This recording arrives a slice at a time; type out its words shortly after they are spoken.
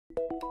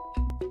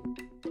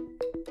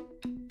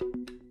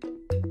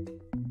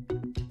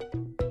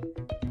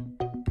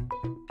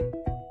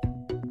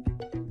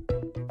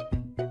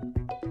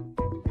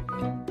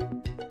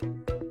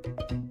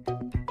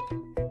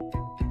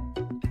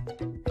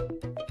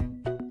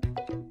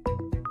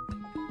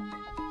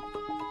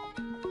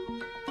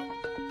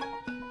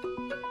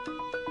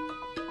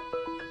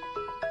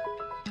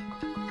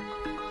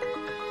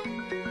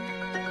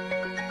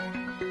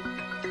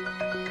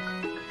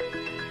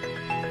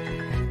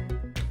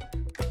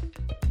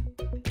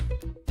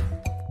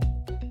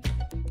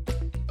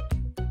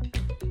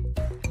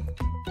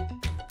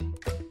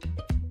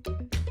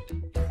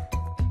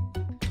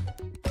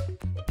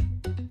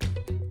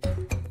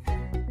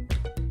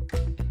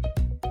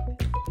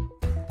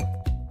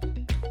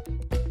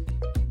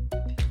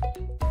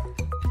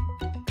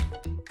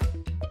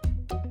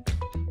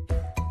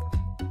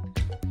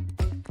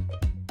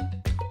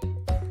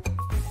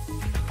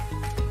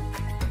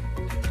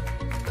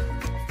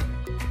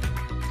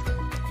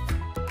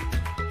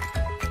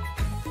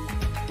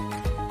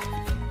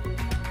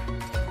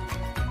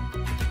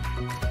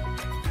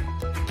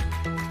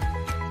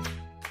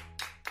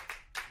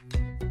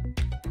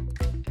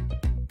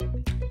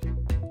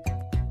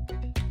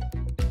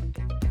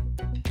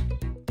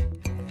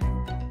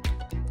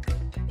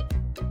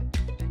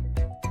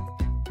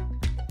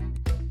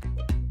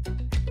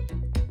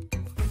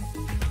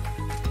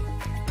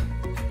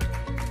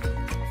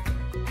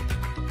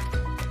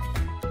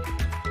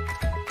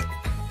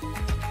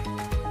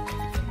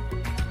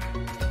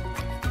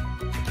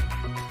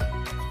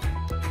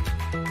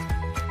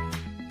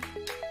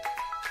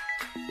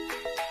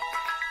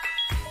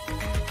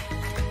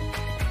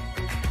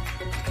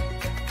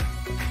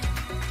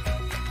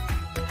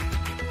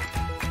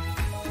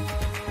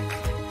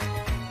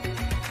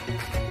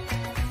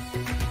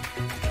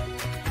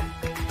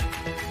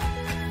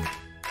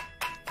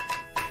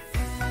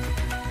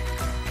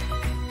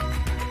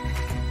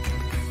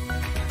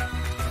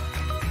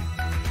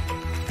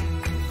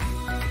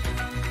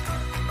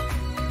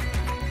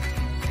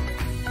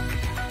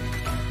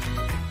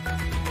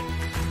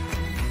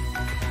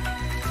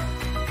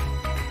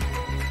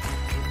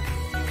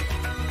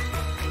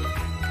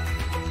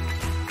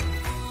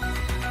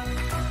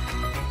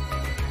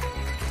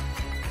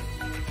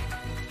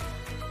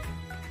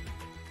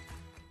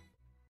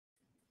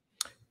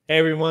Hey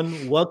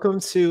everyone,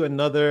 welcome to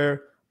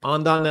another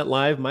on .NET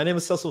Live. My name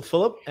is Cecil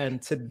Phillip, and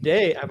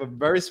today I have a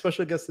very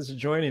special guest that's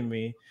joining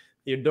me.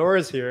 Theodora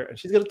is here, and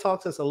she's going to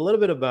talk to us a little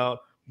bit about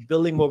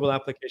building mobile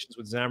applications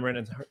with Xamarin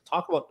and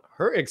talk about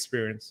her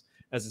experience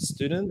as a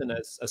student and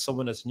as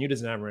someone that's new to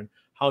Xamarin,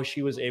 how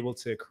she was able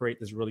to create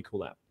this really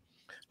cool app.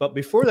 But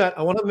before that,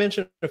 I want to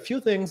mention a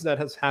few things that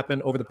has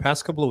happened over the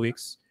past couple of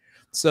weeks.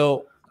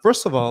 So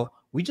first of all,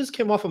 we just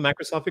came off of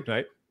Microsoft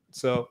Ignite.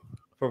 So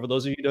for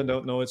those of you who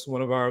don't know, it's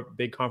one of our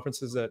big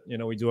conferences that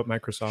we do at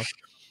Microsoft.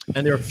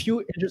 And there are a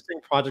few interesting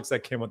projects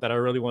that came up that I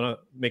really want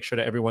to make sure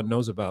that everyone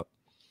knows about.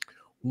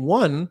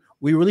 One,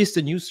 we released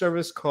a new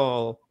service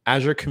called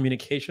Azure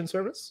Communication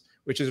Service,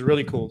 which is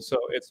really cool. So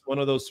it's one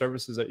of those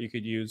services that you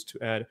could use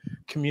to add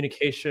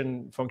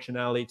communication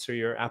functionality to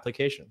your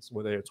applications,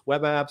 whether it's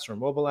web apps or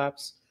mobile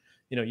apps.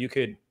 You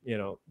could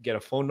get a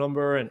phone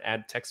number and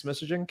add text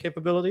messaging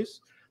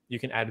capabilities. You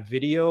can add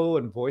video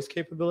and voice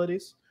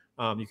capabilities.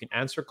 You can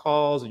answer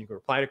calls and you can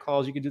reply to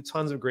calls. You can do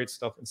tons of great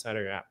stuff inside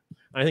of your app.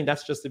 And I think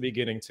that's just the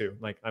beginning too.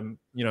 Like I'm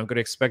going to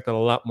expect that a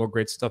lot more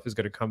great stuff is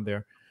going to come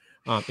there.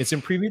 It's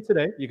in preview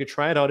today. You could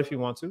try it out if you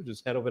want to.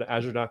 Just head over to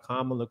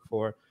azure.com and look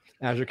for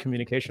Azure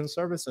Communication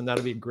Service, and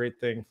that'll be a great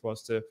thing for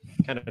us to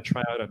kind of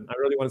try out. And I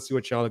really want to see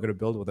what y'all are going to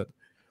build with it.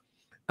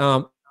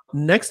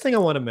 Next thing I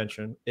want to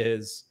mention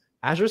is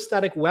Azure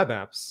Static Web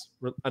Apps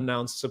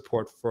announced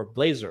support for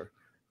Blazor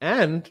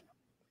and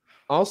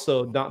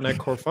also .NET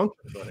Core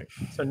functions running.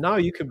 So now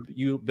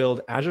you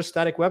build Azure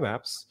Static Web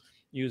Apps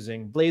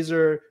using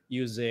Blazor,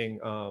 using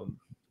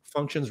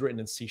functions written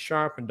in C#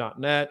 and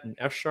 .NET and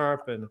F#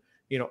 and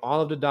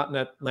all of the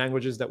 .NET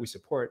languages that we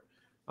support,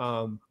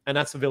 and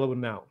that's available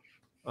now.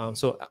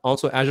 So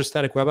also Azure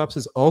Static Web Apps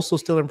is also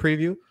still in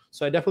preview.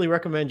 So I definitely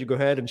recommend you go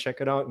ahead and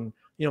check it out, and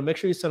make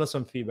sure you send us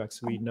some feedback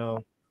so we know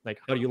like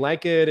how do you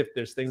like it, if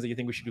there's things that you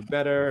think we should do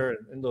better,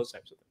 and those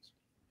types of things.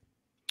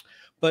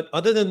 But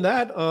other than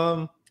that,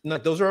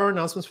 those are our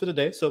announcements for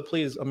today. So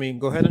please,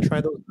 go ahead and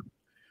try those.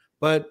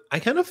 But I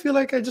kind of feel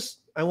like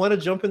I want to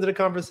jump into the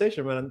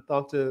conversation, man, and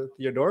talk to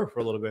Theodora for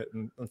a little bit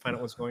and find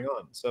out what's going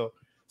on. So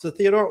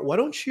Theodora, why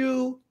don't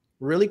you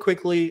really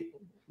quickly,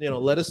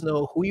 let us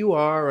know who you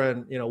are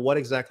and what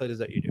exactly it is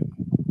that you do.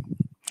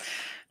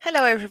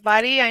 Hello,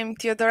 everybody. I'm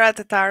Theodora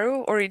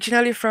Tataru,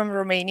 originally from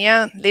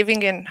Romania,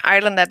 living in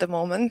Ireland at the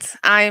moment.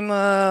 I'm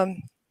a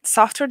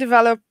software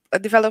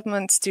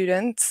development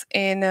student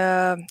in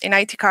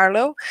IT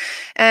Carlow,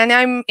 and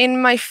I'm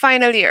in my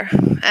final year.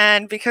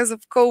 And because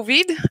of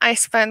COVID, I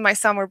spent my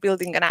summer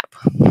building an app.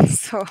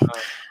 So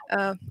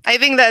I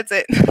think that's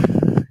it.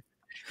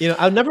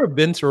 I've never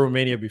been to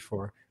Romania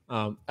before.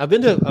 I've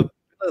been to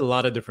a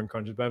lot of different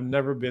countries, but I've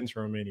never been to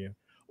Romania.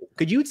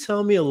 Could you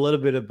tell me a little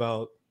bit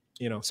about,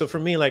 so for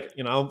me, like,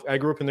 I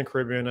grew up in the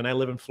Caribbean and I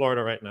live in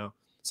Florida right now.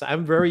 So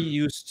I'm very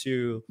used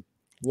to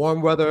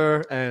warm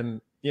weather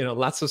and,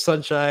 lots of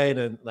sunshine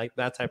and like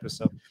that type of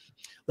stuff.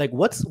 Like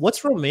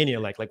what's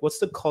Romania like? Like what's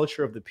the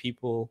culture of the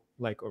people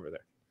like over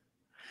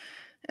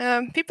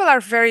there? People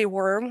are very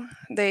warm.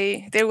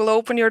 They will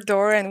open your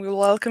door and will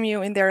welcome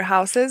you in their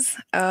houses.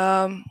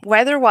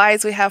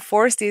 Weather-wise, we have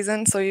 4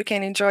 seasons, so you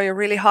can enjoy a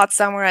really hot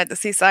summer at the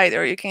seaside,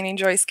 or you can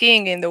enjoy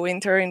skiing in the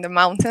winter in the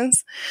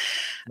mountains.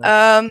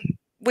 Nice.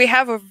 We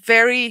have a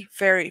very,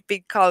 very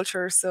big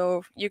culture,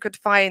 so you could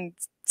find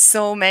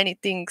so many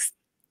things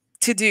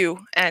to do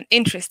and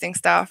interesting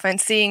stuff,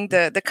 and seeing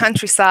the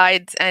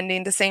countryside, and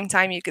in the same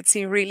time you could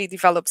see really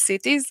developed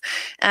cities.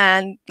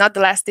 And not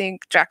the last thing,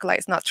 Dracula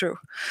is not true.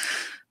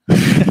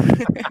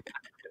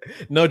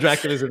 No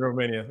Draculas in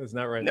Romania, is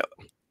that right? No.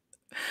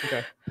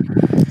 Okay.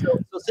 So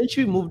since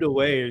you moved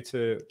away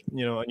to,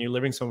 and you're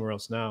living somewhere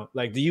else now,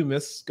 like, do you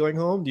miss going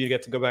home? Do you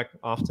get to go back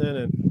often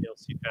and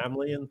see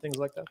family and things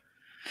like that?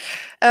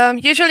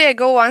 Usually I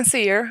go once a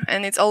year,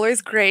 and it's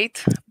always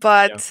great,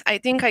 but I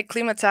think I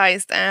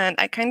acclimatized and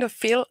I kind of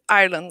feel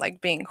Ireland like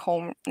being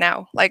home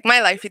now. Like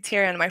my life is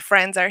here and my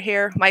friends are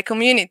here, my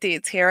community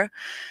is here.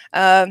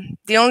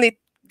 The only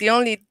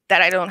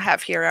that I don't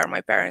have here are my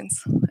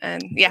parents,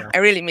 and I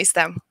really miss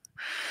them.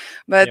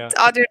 But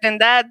other than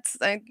that,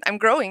 I'm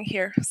growing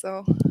here,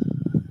 so.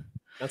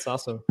 That's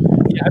awesome.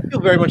 Yeah, I feel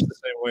very much the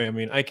same way. I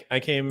mean, I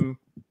came,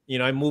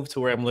 I moved to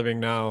where I'm living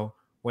now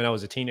when I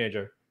was a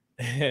teenager.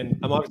 And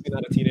I'm obviously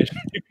not a teenager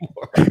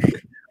anymore.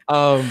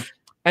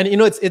 And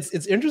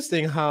it's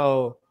interesting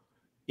how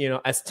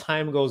as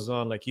time goes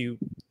on, like you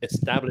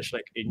establish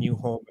like a new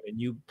home, a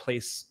new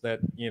place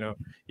that you're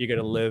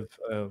gonna live.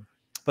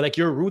 But like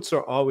your roots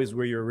are always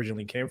where you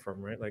originally came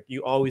from, right? Like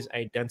you always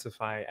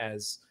identify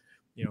as,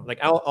 like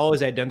I'll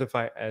always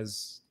identify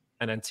as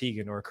an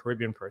Antiguan or a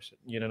Caribbean person.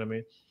 You know what I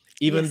mean?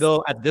 Even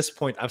though at this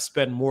point I've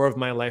spent more of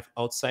my life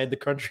outside the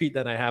country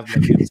than I have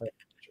like inside.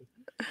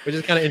 Which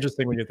is kind of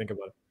interesting when you think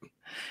about it.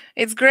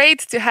 It's great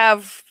to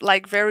have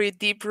like very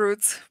deep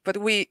roots, but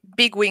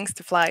big wings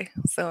to fly.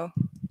 So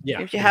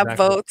if you have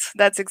both,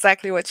 that's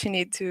exactly what you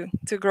need to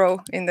grow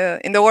in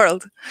the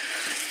world.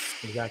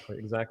 Exactly.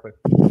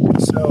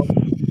 So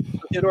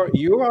Theodora,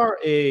 you are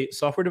a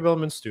software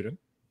development student,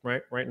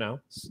 right now,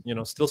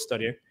 still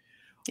studying.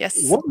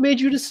 Yes. What made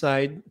you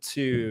decide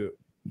to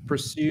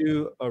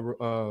pursue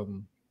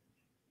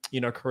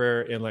a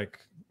career in like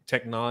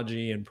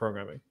technology and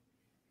programming?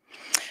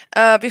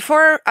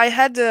 Before I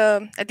had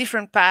a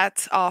different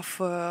path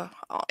of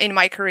in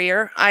my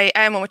career. I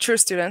am a mature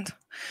student.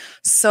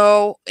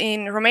 So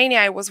in Romania,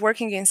 I was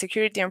working in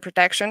security and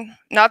protection,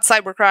 not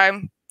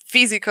cybercrime,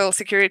 physical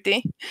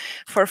security,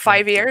 for Yeah.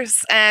 5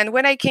 years. And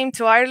when I came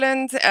to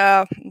Ireland,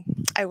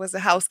 I was a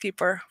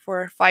housekeeper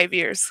for 5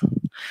 years.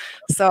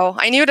 So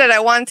I knew that I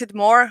wanted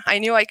more. I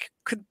knew I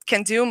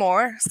can do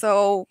more.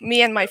 So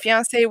me and my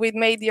fiance, we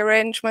made the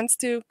arrangements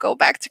to go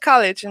back to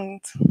college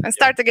and Yeah.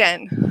 start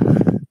again.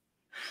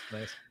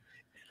 Nice.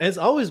 And it's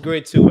always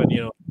great too when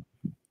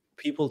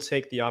people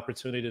take the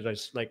opportunity to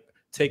just like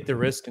take the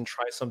risk and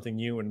try something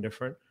new and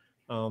different,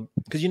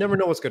 because you never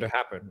know what's going to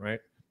happen, right?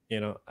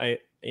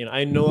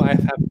 I know I've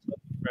had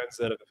friends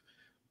that have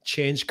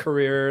changed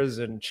careers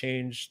and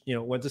changed,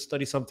 went to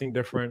study something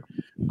different,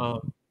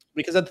 um,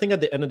 because I think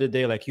at the end of the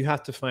day, like, you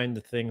have to find the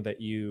thing that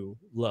you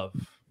love,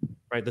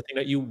 right? The thing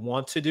that you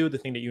want to do, the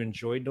thing that you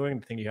enjoy doing,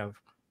 the thing you have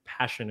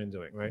passion in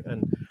doing, right?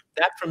 And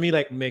that for me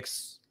like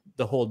makes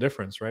the whole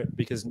difference, right?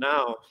 Because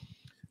now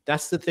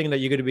that's the thing that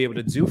you're going to be able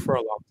to do for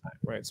a long time,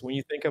 right? So when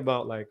you think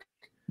about like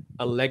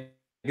a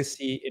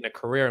legacy in a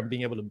career and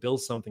being able to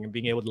build something and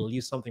being able to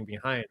leave something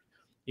behind,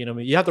 I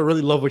mean, you have to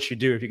really love what you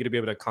do if you're going to be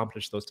able to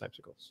accomplish those types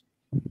of goals.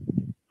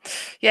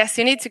 Yes,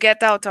 you need to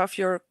get out of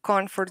your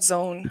comfort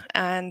zone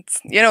and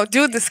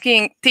do the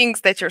skiing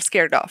things that you're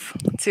scared of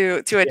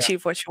to Yeah,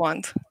 achieve what you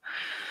want.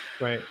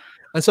 right.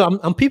 And so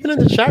I'm peeping in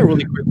the chat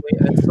really quickly,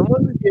 and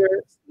someone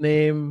here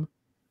named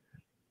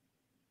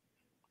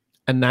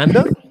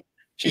Ananda.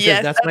 She says,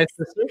 Yes, "That's my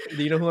sister."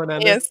 Do you know who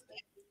Ananda is?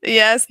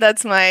 yes,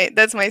 yes.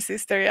 That's my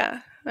sister.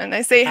 Yeah, and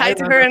I say Hi, hi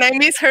to her, Ananda. and I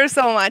miss her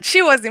so much.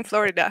 She was in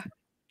Florida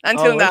Oh,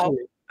 until was now.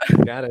 she?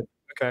 Got it.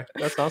 Okay,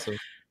 that's awesome.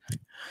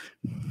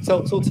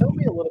 So tell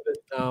me a little bit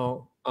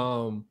now.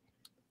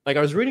 Like,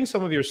 I was reading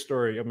some of your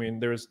story. I mean,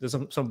 there's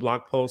some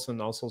blog posts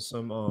and also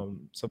some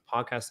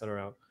podcasts that are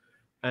out.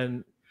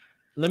 And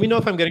let me know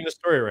if I'm getting the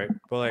story right.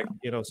 But like,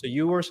 so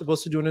you were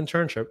supposed to do an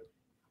internship,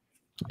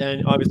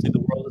 and obviously the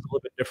world is a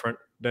little bit different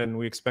than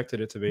we expected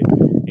it to be.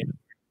 In the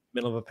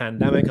middle of a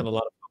pandemic, and a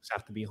lot of folks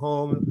have to be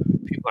home.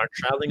 People aren't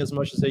traveling as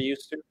much as they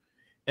used to,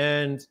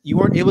 and you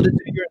weren't able to do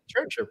your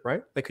internship,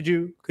 right? Like, could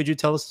you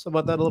tell us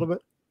about that a little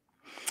bit?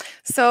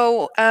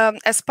 So,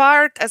 as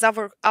part as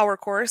our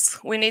course,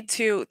 we need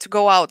to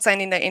go outside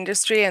in the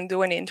industry and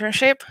do an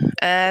internship.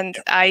 And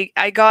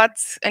I got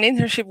an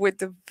internship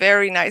with a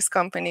very nice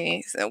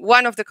company,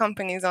 one of the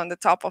companies on the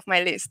top of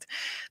my list.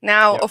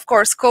 Now, Yeah, of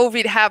course,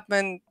 COVID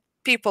happened.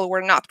 People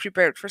were not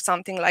prepared for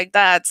something like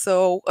that.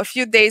 So a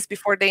few days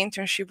before the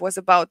internship was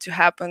about to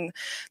happen,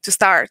 to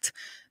start,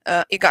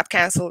 it got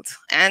canceled,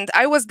 and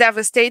I was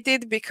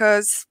devastated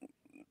because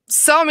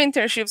some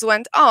internships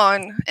went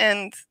on,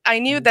 and I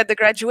knew mhm, that the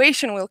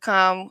graduation will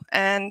come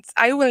and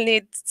I will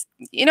need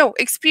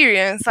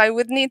experience. I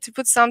would need to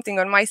put something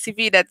on my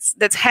CV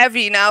that's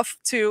heavy enough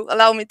to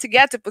allow me to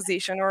get a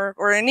position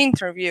or an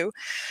interview.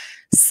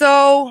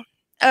 So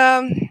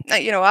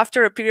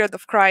after a period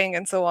of crying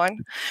and so on,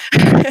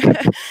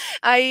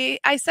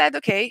 I said,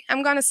 okay,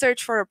 I'm gonna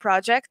search for a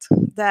project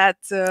that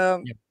yeah,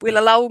 will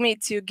allow me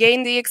to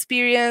gain the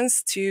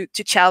experience, to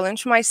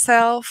challenge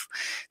myself,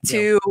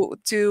 yeah.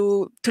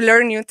 to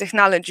learn new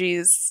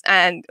technologies,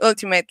 and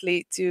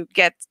ultimately to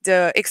get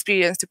the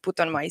experience to put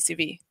on my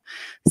CV.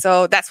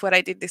 So that's what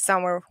I did this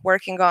summer,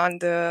 working on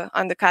the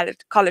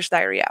college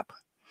diary app.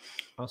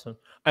 Awesome.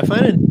 I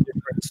find in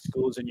different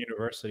schools and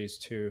universities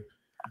too,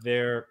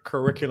 their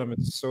curriculum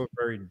is so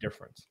very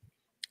different.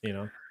 You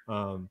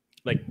know,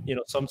 like,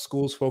 some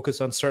schools focus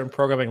on certain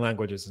programming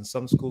languages, and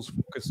some schools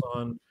focus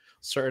on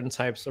certain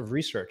types of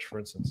research. For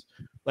instance,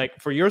 like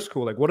for your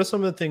school, like, what are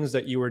some of the things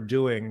that you were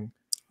doing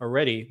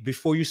already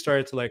before you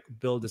started to like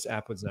build this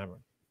app with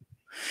Xamarin?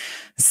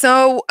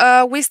 So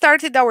we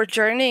started our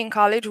journey in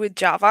college with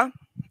Java.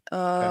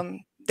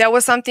 Okay. That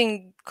was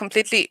something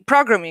completely.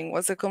 Programming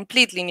was a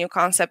completely new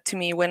concept to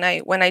me when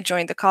I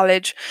joined the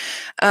college.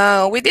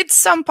 We did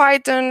some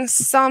Python,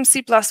 some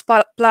C++.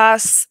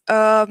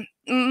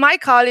 My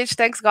college,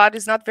 thanks God,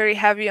 is not very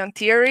heavy on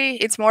theory.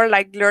 It's more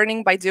like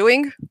learning by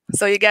doing.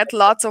 So you get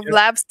lots of Yeah.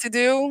 labs to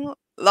do, Mhm.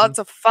 lots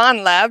of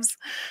fun labs,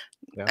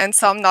 Yeah. and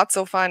some not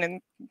so fun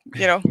and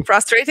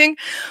frustrating.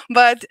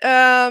 But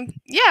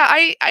yeah,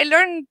 I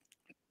learned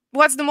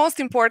what's the most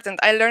important.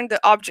 I learned the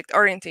object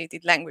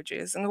oriented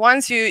languages, and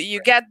once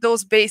you get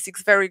those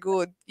basics very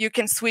good, you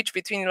can switch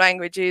between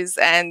languages.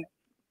 And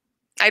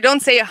I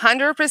don't say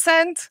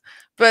 100%,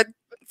 but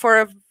for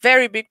a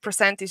very big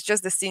percentage,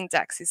 just the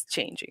syntax is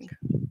changing,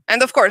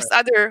 and of course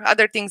Right.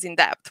 other things in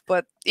depth.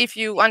 But if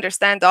you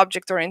understand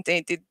object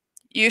oriented,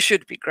 you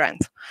should be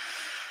grand.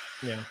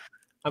 Yeah.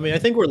 I mean, I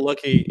think we're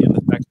lucky in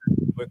the fact that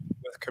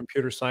with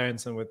computer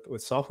science and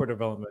with software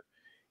development,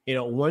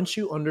 once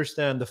you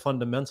understand the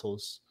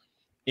fundamentals,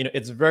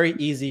 it's very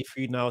easy for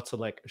you now to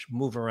like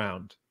move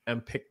around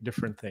and pick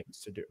different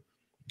things to do.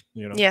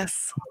 You know,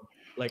 Yes.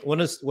 like one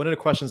of the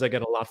questions I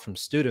get a lot from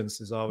students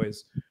is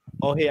always,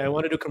 oh, hey, I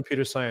want to do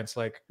computer science.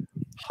 Like,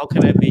 how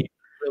can I be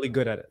really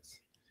good at it?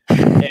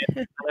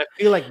 And I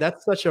feel like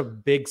that's such a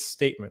big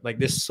statement. Like,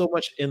 there's so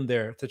much in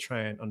there to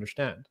try and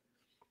understand.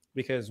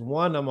 Because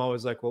one, I'm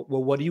always like, well,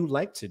 what do you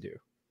like to do?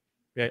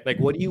 Right? Like,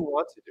 what do you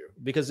want to do?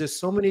 Because there's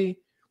so many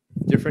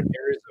different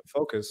areas of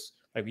focus.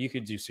 Like, you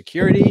could do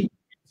security,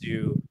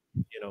 you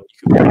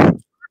could work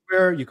on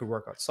hardware, you could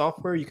work on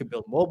software, you could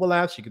build mobile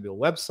apps, you could build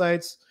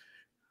websites,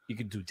 you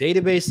could do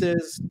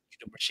databases, you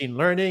could do machine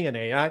learning and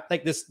AI.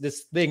 Like,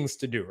 there's things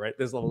to do, right?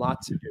 There's a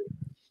lot to do.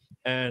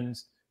 And,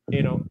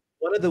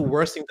 one of the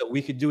worst things that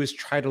we could do is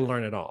try to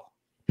learn it all.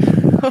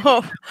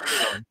 Oh,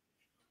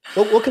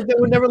 Well, because then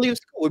we'd never leave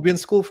school. We'd be in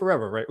school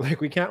forever, right?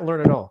 Like, we can't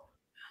learn it all.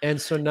 And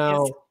so yes.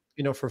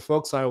 now, for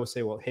folks, I always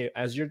say, well, hey,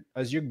 as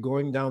you're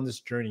going down this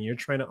journey, you're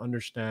trying to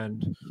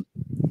understand,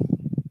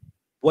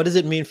 what does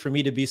it mean for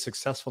me to be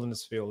successful in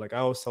this field? Like, I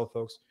always tell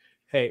folks,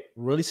 hey,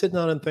 really sit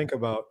down and think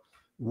about,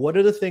 what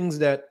are the things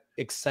that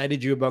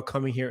excited you about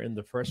coming here in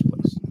the first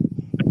place?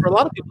 And for a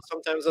lot of people,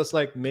 sometimes that's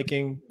like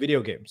making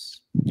video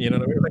games. You know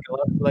what I mean? Like, a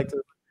lot of people like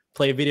to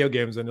play video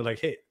games, and they're like,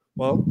 hey,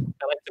 well,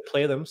 I like to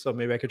play them, so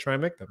maybe I could try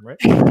and make them, right?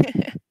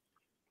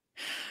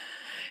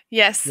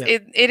 Yes, Yeah.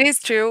 it is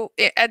true.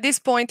 At this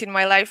point in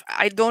my life,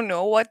 I don't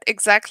know what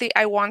exactly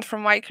I want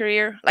from my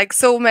career. Like,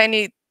 so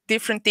many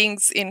different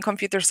things in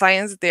computer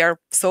science, they are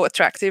so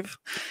attractive.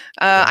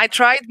 Yeah. I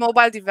tried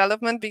mobile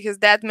development because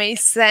that made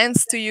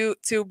sense to you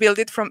to build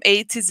it from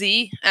A to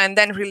Z and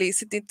then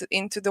release it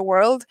into the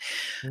world.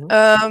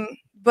 Mhm.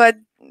 But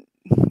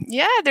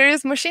yeah, there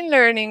is machine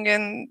learning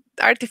and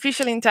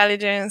artificial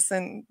intelligence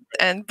and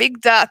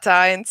big data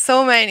and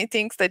so many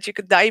things that you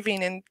could dive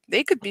in, and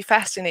they could be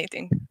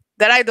fascinating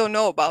that I don't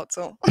know about.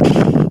 So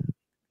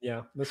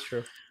Yeah, that's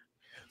true.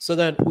 So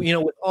then,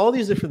 with all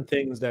these different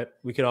things that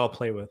we could all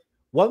play with,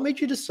 what made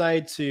you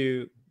decide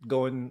to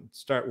go and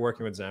start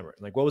working with Xamarin?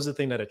 Like, what was the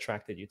thing that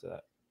attracted you to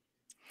that?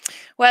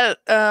 well,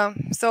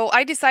 so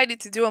I decided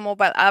to do a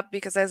mobile app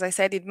because, as I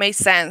said, it made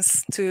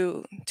sense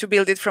to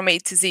build it from A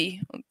to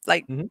Z.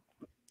 Like, Mhm.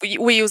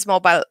 we use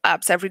mobile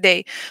apps every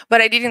day,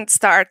 but I didn't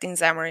start in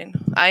Xamarin.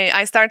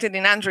 I started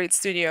in Android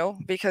Studio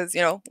because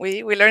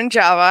we learned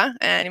Java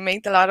and it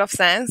made a lot of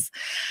sense.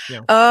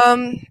 Yeah.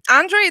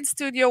 Android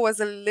Studio was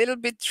a little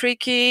bit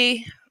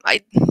tricky. I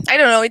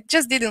don't know. It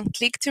just didn't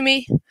click to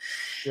me.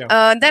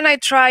 Yeah. Then I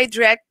tried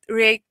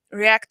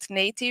React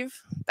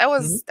Native. That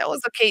Mhm.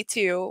 was okay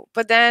too.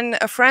 But then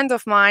a friend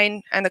of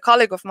mine and a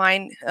colleague of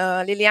mine,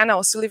 Liliana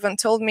O'Sullivan,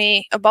 told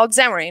me about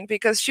Xamarin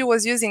because she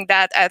was using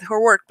that at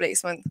her work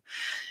placement.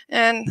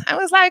 And I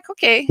was like,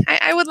 okay,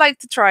 I would like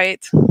to try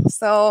it.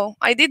 So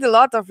I did a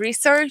lot of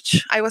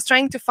research. I was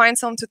trying to find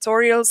some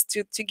tutorials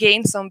to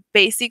gain some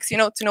basics,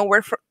 to know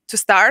where to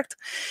start.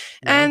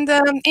 Yeah. And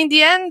in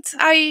the end,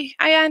 I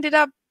ended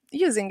up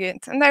using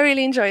it, and I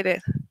really enjoyed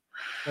it.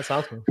 That's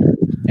awesome.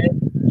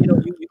 And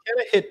you kind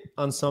of hit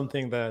on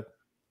something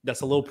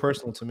that's a little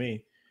personal to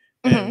me,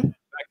 and the Hmm.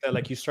 fact that,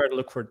 like, you start to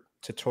look for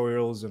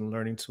tutorials and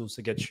learning tools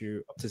to get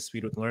you up to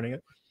speed with learning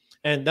it.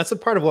 And that's a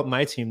part of what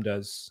my team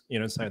does,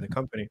 inside the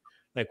company.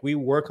 Like, we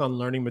work on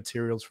learning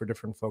materials for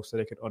different folks so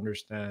they can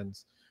understand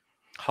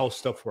how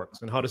stuff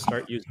works and how to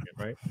start using it,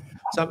 right?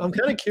 So I'm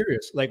kind of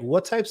curious, like,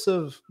 what types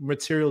of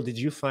material did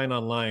you find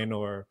online,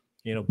 or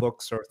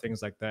books or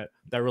things like that,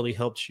 that really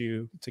helped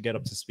you to get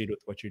up to speed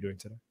with what you're doing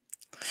today?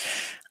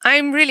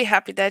 I'm really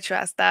happy that you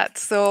asked that.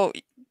 So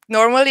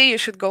normally you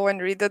should go and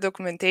read the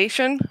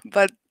documentation,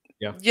 but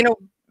Yeah.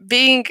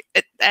 being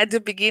at the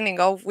beginning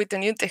of with the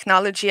new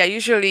technology, I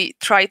usually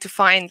try to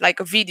find like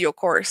a video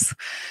course,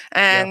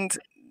 Yeah. and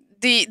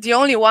the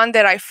only one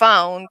that I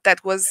found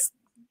that was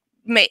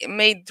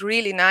made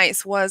really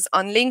nice was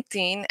on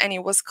LinkedIn, and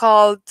it was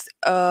called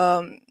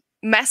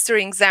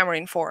Mastering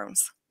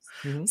Xamarin.Forms.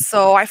 Hmm.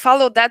 So I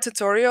followed that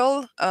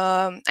tutorial.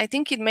 I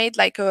think it made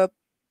like a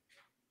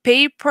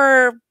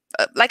paper,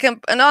 like an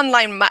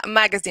online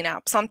magazine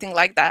app, something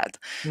like that.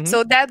 Hmm.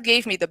 So that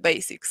gave me the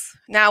basics.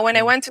 Now, when I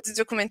Yeah. went to the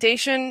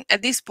documentation,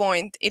 at this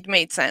point, it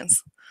made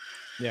sense.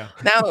 Yeah.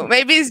 Now,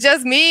 maybe it's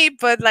just me,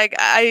 but like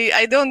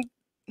I don't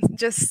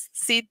just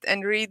sit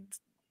and read,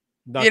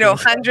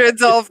 Documents.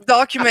 hundreds of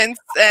documents,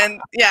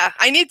 and yeah,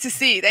 I need to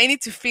see it. I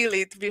need to feel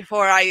it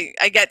before I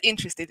get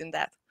interested in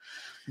that.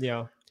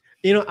 Yeah.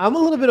 I'm a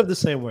little bit of the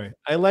same way.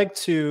 I like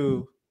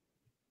to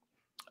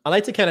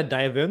kind of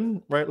dive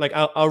in, right? Like,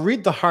 I'll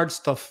read the hard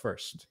stuff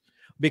first,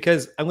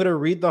 because I'm going to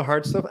read the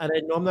hard stuff and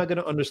I know I'm not going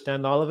to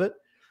understand all of it,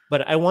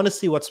 but I want to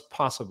see what's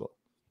possible.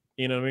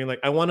 You know what I mean? Like,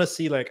 I want to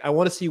see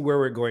where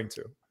we're going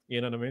to. You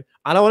know what I mean?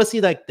 I don't want to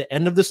see like the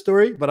end of the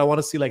story, but I want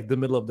to see like the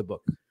middle of the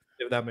book,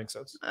 if that makes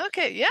sense.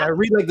 Okay, So yeah. I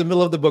read like the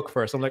middle of the book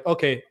first. I'm like,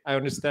 okay, I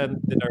understand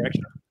the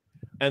direction.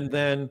 And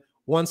then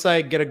once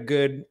I get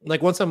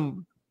once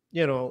I'm,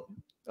 you know,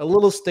 a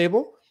little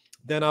stable,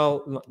 then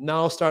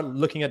I'll start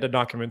looking at the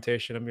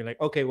documentation and be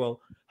like, okay, well,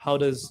 how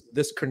does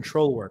this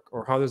control work,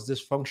 or how does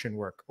this function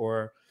work,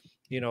 or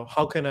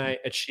how can I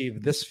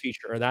achieve this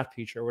feature or that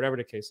feature, or whatever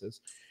the case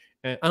is.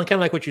 And kind of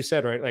like what you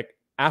said, right? Like,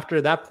 after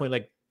that point,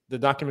 like, the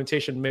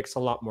documentation makes a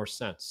lot more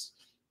sense,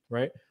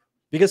 right?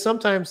 because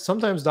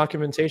sometimes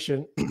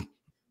documentation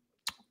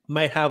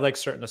might have like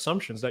certain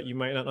assumptions that you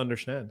might not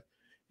understand,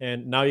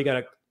 and now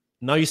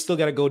you still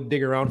gotta go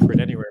dig around for it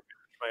anywhere,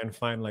 try and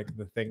find like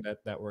the thing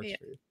that works Yeah.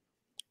 for you.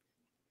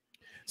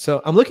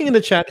 So I'm looking in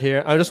the chat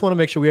here. I just want to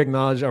make sure we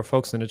acknowledge our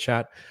folks in the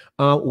chat.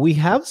 We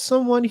have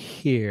someone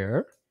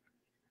here,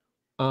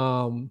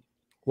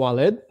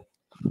 Walid.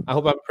 I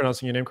hope I'm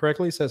pronouncing your name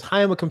correctly. He says,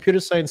 "Hi, I'm a computer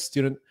science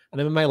student, and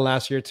I'm in my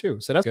last year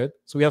too." So that's good.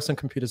 So we have some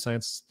computer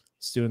science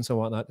students and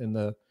whatnot in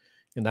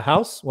the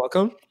house.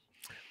 Welcome.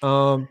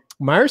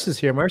 Myris is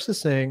here. Myris is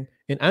saying,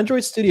 in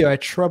Android Studio, I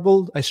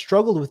struggled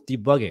with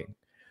debugging.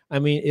 I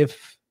mean,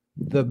 if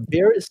the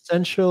bare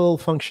essential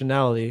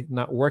functionality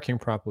not working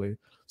properly,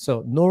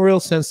 so no real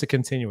sense to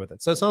continue with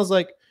it. So it sounds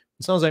like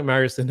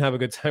Myris didn't have a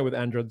good time with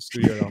Android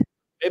Studio at all.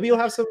 Maybe you'll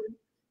have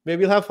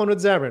fun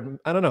with Xamarin.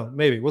 I don't know.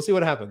 Maybe we'll see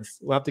what happens.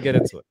 We'll have to get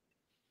into it.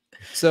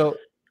 So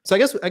I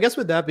guess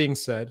with that being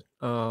said,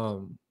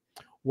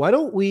 why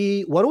don't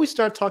we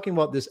start talking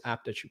about this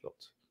app that you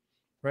built,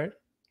 right?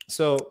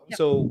 So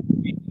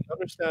we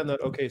understand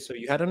that. Okay, so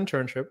you had an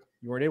internship.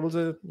 You weren't able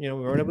to, we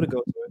weren't able to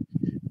go to it.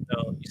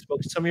 You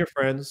spoke to some of your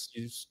friends.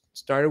 You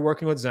started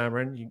working with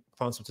Xamarin. You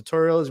found some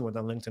tutorials. You went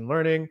on LinkedIn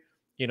Learning.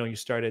 You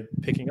started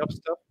picking up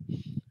stuff.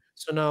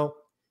 So now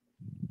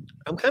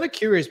I'm kind of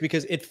curious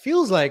because it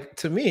feels like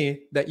to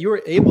me that you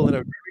were able in a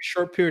very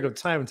short period of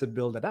time to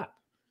build an app,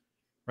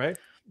 right?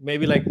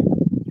 Maybe like 3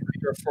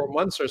 or 4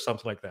 months or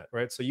something like that,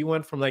 right? So you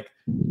went from like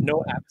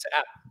no app to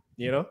app,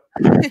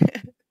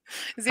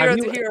 Zero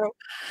to hero.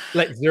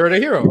 Like zero to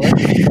hero,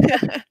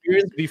 right?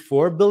 Experience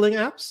before building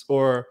apps,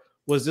 or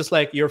was this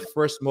like your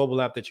first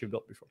mobile app that you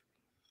built before?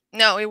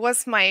 No, it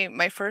was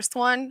my first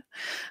one.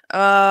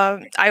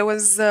 I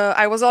was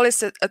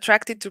always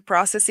attracted to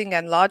processing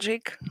and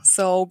logic.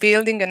 So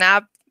building an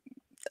app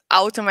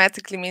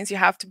automatically means you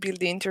have to build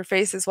the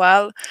interface as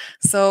well.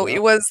 So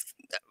Yeah.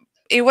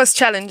 it was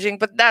challenging,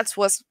 but that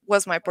was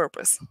my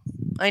purpose.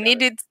 I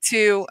needed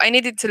to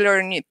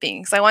learn new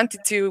things. I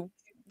wanted to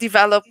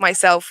develop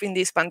myself in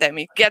this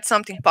pandemic, get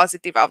something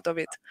positive out of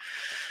it.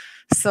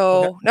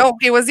 So no,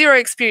 it was zero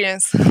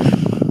experience.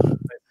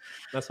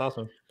 That's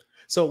awesome.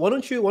 So why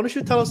don't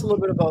you tell us a little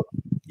bit about?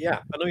 Yeah,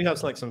 I know you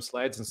have like some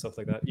slides and stuff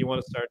like that. You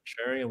want to start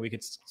sharing, and we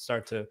could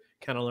start to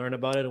kind of learn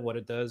about it and what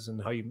it does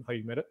and how you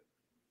made it.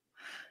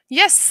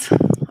 Yes,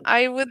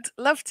 I would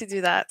love to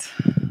do that.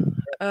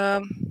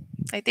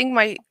 I think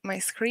my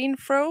screen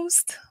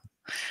froze.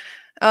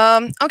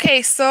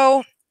 Okay,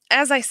 so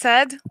as I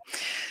said,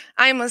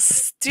 I'm a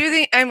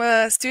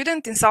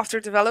student in software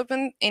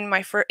development in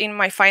my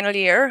final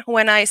year.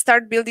 When I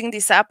started building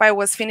this app, I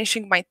was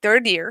finishing my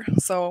 3rd year,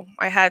 so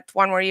I had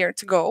 1 more year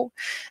to go,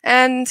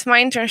 and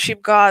my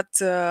internship got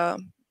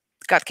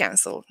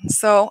canceled.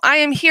 So I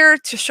am here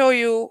to show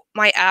you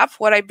my app,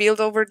 what I built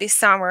over this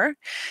summer,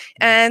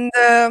 and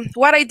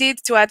what I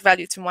did to add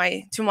value to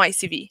my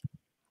CV.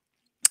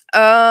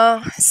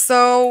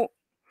 So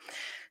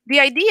the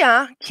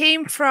idea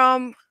came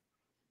from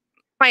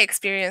my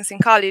experience in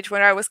college,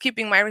 where I was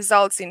keeping my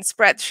results in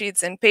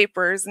spreadsheets and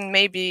papers and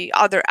maybe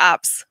other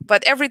apps.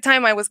 But every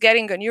time I was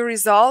getting a new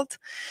result,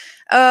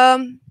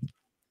 I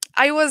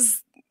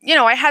was,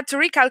 I had to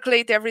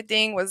recalculate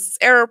everything, was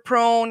error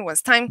prone,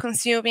 was time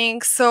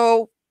consuming.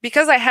 So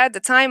because I had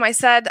the time, I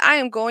said, I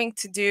am going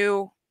to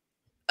do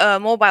a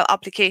mobile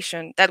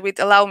application that would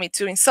allow me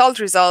to insult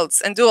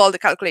results and do all the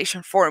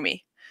calculation for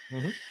me.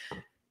 Mm-hmm.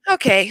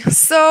 Okay,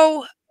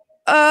 so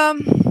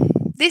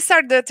these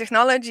are the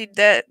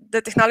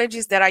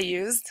technologies that I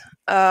used.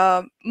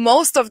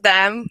 Most of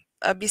them,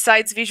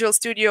 besides Visual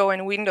Studio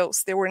and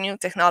Windows, they were new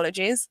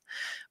technologies.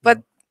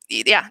 But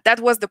yeah,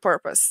 that was the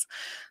purpose.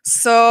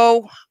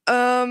 So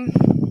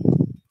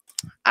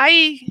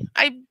I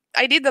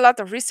did a lot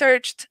of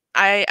research.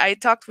 I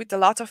talked with a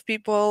lot of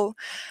people.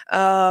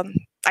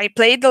 I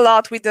played a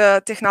lot with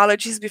the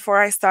technologies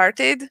before I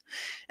started,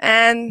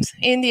 and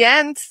in the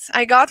end,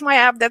 I got my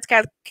app that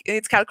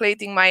it's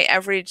calculating my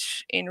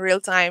average in real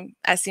time,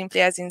 as simply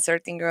as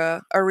inserting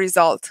a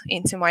result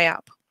into my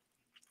app.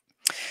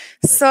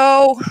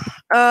 So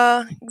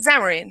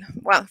Xamarin,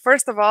 well,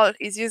 first of all,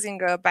 is using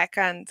a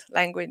backend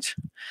language.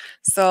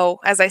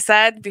 So as I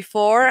said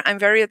before, I'm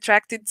very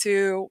attracted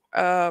to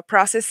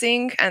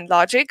processing and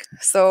logic.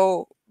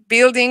 So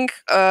building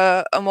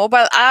a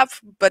mobile app,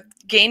 but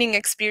gaining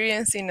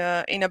experience in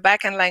a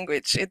backend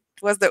language, it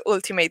was the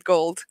ultimate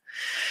goal.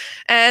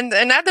 And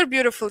another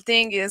beautiful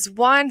thing is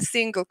one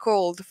single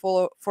code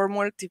for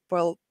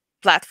multiple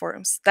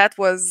platforms. That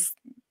was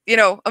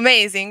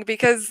amazing,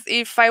 because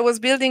if I was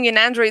building in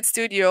Android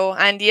Studio,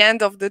 and the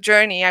end of the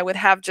journey, I would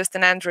have just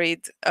an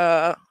Android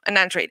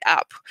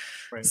app.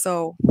 Right.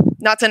 So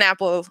not an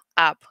Apple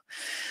app.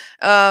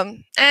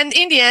 And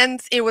in the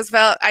end, it was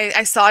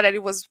I saw that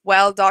it was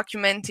well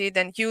documented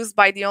and used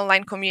by the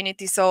online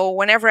community. So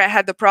whenever I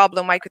had the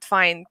problem, I could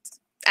find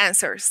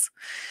answers.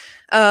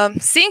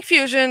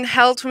 Syncfusion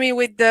helped me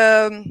with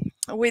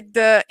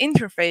the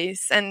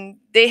interface, and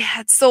they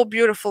had so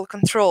beautiful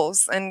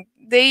controls, and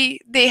they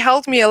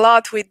helped me a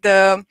lot with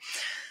the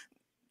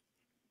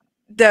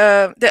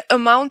the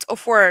amount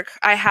of work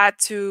I had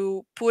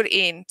to put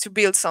in to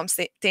build some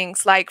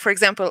things, like for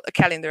example a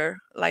calendar,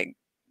 like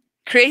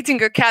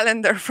creating a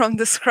calendar from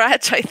the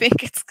scratch, I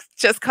think it's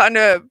just kind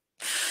of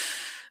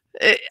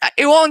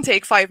it won't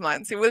take 5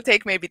 months. It will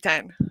take maybe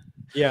 10.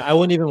 Yeah, I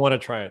wouldn't even want to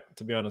try it,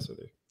 to be honest with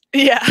you.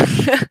 Yeah,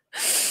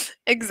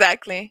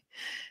 exactly.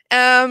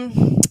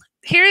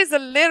 Here is a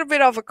little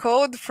bit of a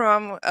code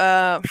from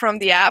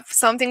the app,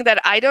 something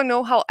that I don't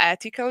know how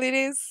ethical it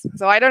is,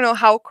 so I don't know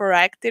how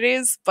correct it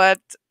is,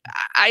 but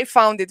I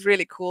found it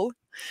really cool.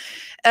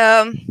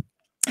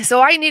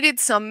 So I needed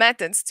some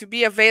methods to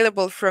be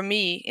available from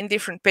me in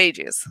different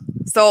pages.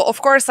 So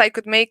of course I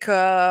could make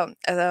a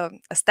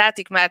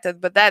static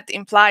method, but that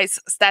implies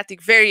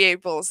static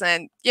variables,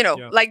 and Yeah.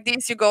 like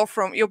this,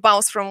 you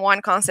bounce from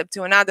one concept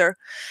to another.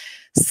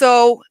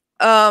 So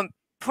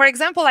for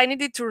example, I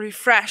needed to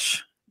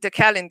refresh the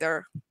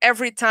calendar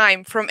every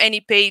time from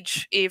any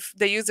page if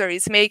the user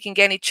is making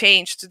any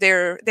change to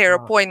their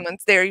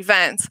appointments, their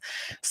events.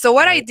 So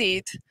what I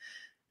did,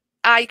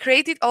 I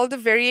created all the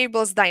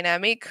variables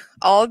dynamic,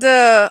 all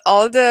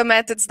the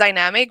methods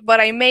dynamic, but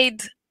I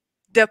made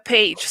the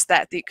page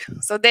static.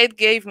 So that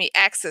gave me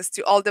access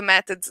to all the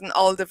methods and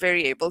all the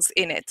variables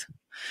in it.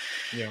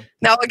 Yeah.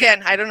 Now,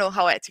 again, I don't know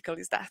how ethical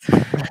is that.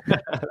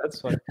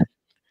 That's fun.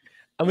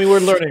 I mean, we're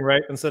learning,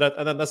 right? And so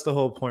that's the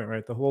whole point,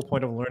 right? The whole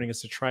point of learning is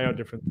to try out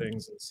different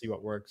things and see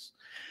what works.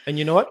 And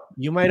you know what?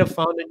 You might have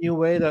found a new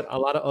way that a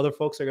lot of other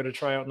folks are going to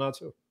try out now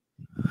too.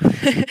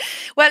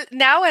 Well,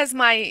 now as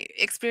my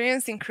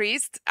experience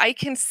increased, I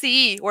can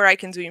see where I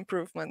can do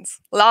improvements,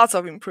 lots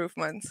of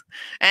improvements,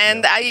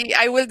 and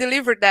I will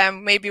deliver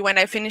them maybe when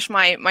I finish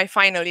my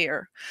final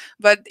year.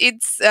 But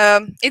it's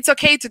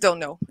okay to don't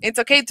know. It's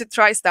okay to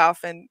try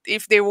stuff, and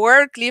if they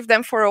work, leave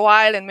them for a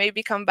while and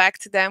maybe come back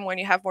to them when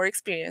you have more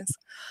experience.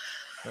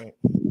 Right.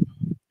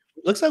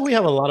 Looks like we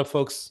have a lot of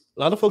folks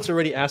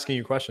already asking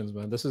you questions,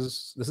 man. This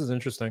is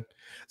interesting.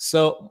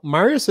 So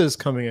Marius is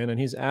coming in and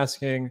he's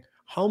asking,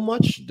 how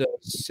much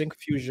does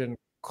Syncfusion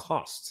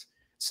cost?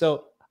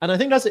 So, and I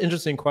think that's an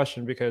interesting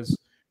question because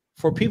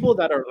for people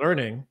that are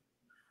learning,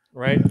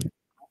 right,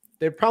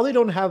 they probably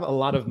don't have a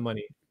lot of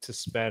money to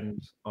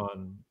spend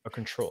on a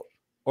control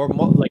or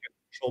like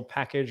a control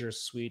package or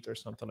suite or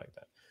something like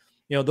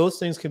that. Those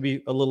things can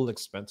be a little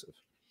expensive.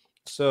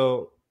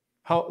 So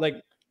how,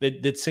 like,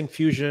 did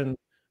Syncfusion,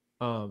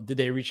 did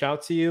they reach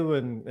out to you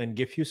and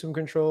give you some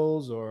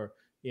controls, or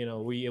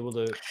were you able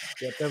to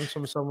get them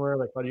from somewhere?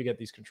 Like, how do you get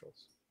these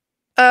controls?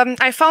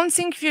 I found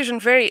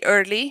Syncfusion very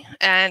early,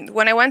 and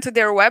when I went to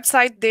their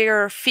website,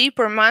 their fee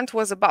per month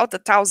was about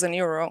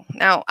 €1,000.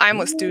 Now, I'm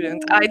a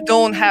student; I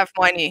don't have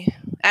money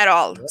at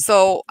all,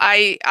 so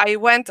I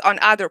went on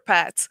other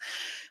paths.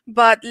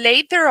 But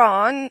later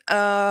on,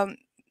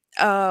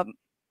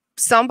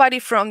 somebody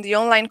from the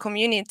online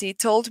community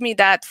told me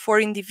that for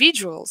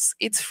individuals,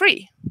 it's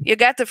free. You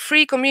get a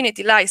free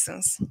community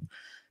license.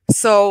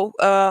 So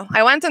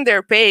I went on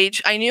their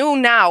page. I knew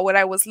now what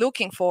I was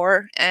looking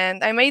for,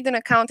 and I made an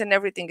account and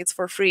everything. It's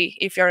for free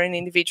if you're an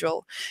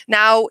individual.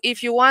 Now,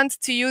 if you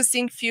want to use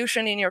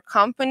Syncfusion in your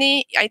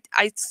company,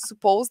 I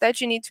suppose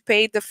that you need to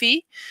pay the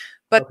fee.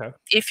 But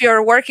if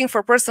you're working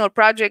for personal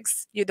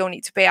projects, you don't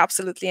need to pay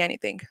absolutely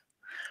anything.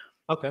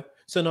 Okay.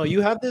 So no, you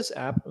have this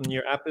app, and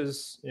your app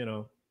is,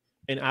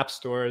 in app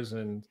stores,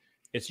 and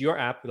it's your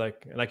app.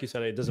 Like you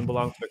said, it doesn't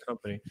belong to a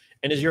company.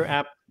 And is your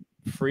app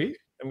free,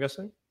 I'm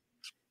guessing?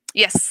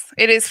 Yes,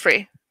 it is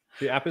free.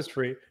 The app is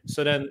free.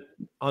 So then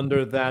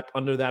under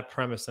that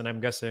premise, then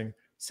I'm guessing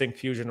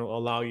Syncfusion will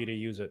allow you to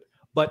use it.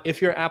 But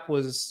if your app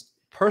was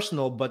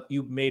personal, but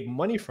you made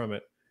money from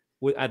it,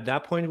 at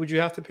that point, would you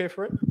have to pay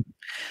for it?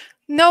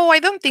 No, I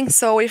don't think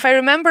so. If I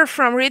remember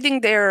from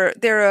reading their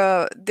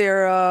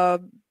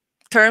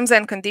terms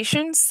and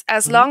conditions,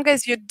 as long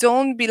as you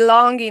don't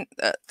belong in,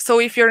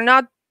 so if you're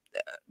not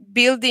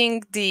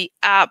building the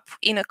app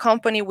in a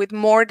company with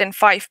more than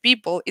 5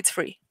 people, it's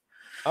free.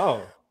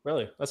 Oh,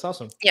 really? That's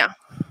awesome. Yeah.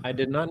 I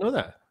did not know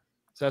that.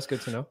 So that's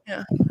good to know.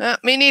 Yeah.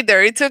 Me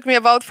neither. It took me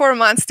about 4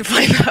 months to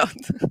find out.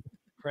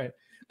 Right.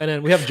 And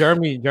then we have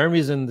Jeremy.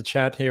 Jeremy's in the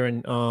chat here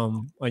and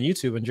on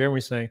YouTube, and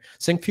Jeremy's saying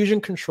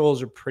Syncfusion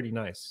controls are pretty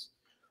nice.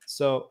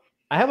 So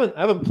I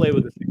haven't played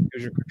with the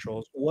Syncfusion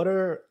controls. What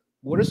are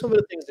some of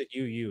the things that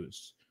you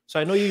use? So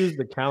I know you use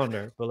the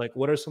calendar, but like,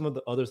 what are some of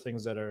the other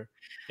things that are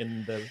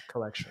in the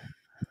collection?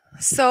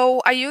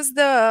 So I use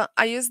the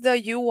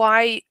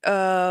UI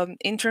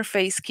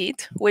interface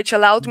kit, which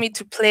allowed me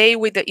to play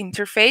with the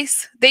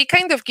interface. They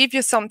kind of give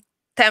you some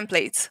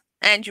templates,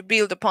 and you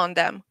build upon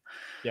them.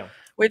 Yeah.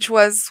 Which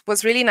was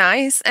really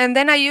nice. And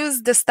then I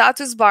used the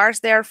status bars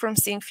there from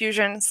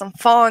Syncfusion, some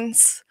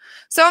fonts.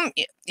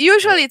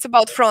 Usually it's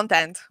about front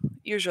end,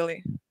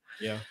 usually.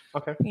 Yeah.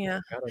 Okay.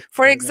 Yeah.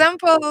 For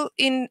example,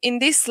 in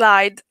this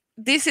slide,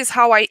 this is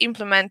how I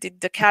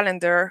implemented the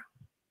calendar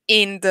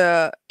in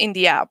the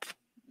app.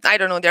 I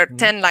don't know, there are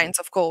 10 lines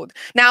of code.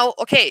 Now,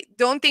 okay,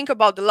 don't think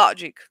about the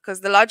logic,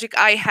 because the logic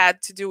I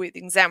had to do it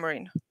in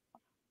Xamarin.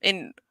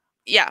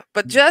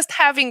 But just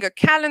having a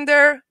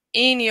calendar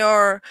in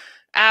your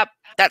app,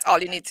 that's all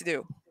you need to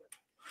do.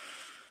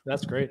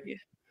 That's great.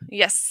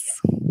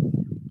 Yes.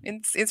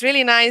 It's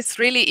really nice,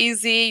 really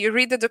easy. You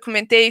read the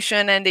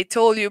documentation and they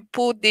told you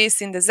put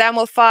this in the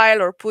XAML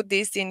file or put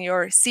this in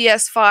your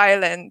CS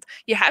file, and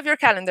you have your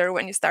calendar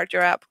when you start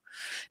your app.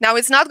 Now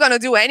it's not going to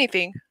do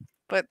anything,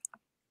 but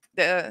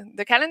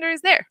the calendar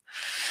is there.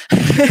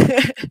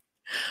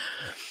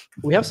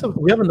 We have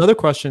another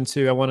question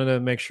too. I wanted to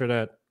make sure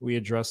that we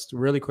addressed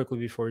really quickly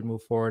before we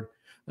move forward.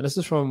 And this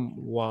is from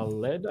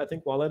Waled. I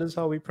think Waled is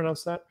how we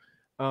pronounce that.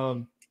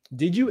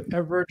 Did you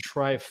ever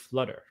try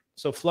Flutter?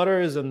 So Flutter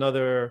is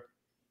another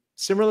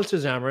similar to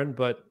Xamarin,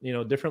 but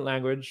different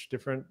language,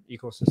 different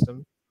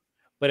ecosystem.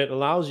 But it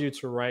allows you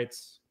to write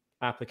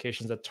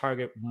applications that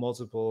target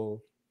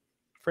multiple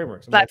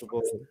frameworks and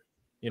multiple,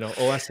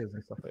 OSs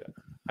and stuff like that.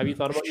 Have you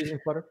thought about using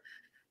Flutter?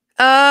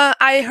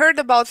 I heard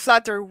about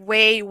Flutter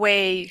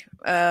way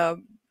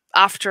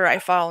after I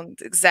found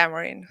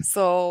Xamarin.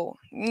 So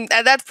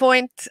at that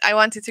point, I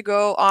wanted to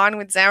go on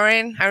with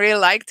Xamarin. I really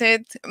liked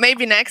it.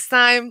 Maybe next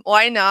time,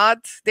 why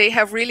not? They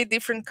have really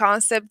different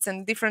concepts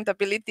and different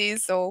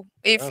abilities. So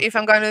if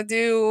I'm going to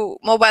do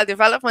mobile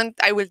development,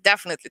 I will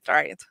definitely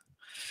try it.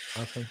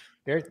 Awesome.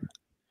 Great.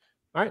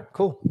 All right,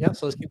 cool. Yeah,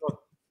 so let's keep going.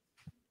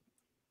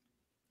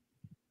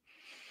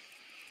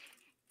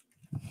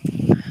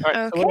 All right,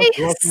 okay. So what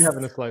else do we have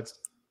in the slides?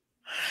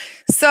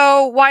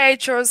 So why I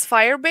chose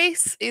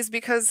Firebase is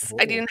because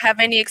I didn't have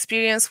any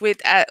experience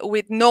with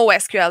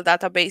NoSQL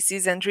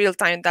databases and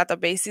real-time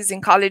databases.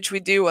 In college, we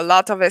do a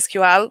lot of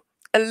SQL,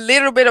 a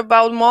little bit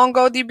about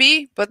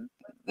MongoDB, but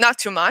not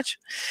too much.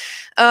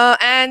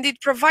 And it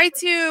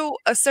provides you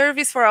a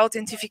service for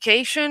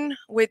authentication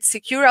with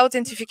secure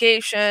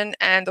authentication.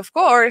 And of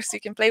course, you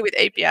can play with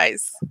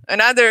APIs.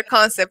 Another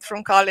concept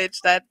from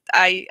college that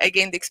I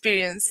gained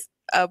experience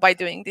by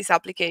doing this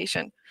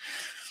application.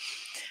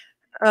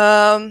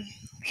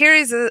 Here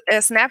is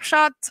a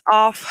snapshot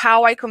of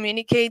how I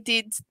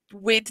communicated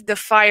with the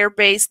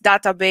Firebase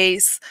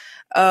database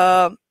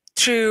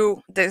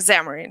through the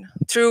Xamarin,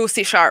 through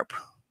C#.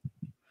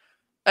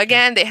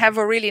 Again, they have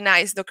a really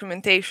nice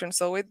documentation,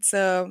 so it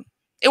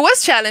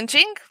was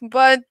challenging,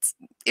 but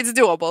it's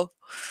doable.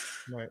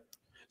 Right.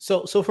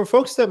 So for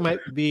folks that might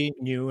be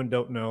new and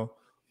don't know,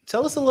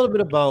 tell us a little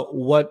bit about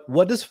what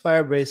does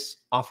Firebase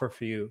offer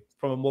for you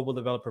from a mobile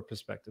developer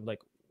perspective?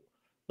 Like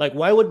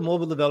why would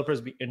mobile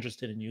developers be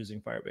interested in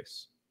using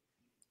Firebase?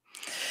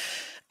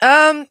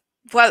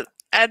 Well,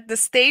 at the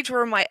stage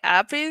where my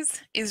app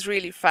is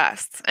really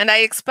fast, and I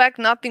expect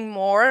nothing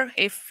more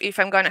if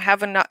I'm going to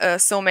have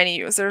so many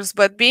users.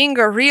 But being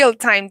a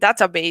real-time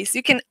database,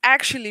 you can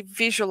actually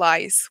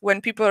visualize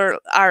when people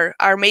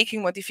are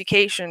making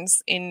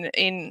modifications in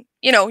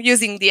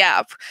using the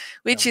app,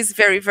 which is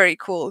very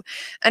cool.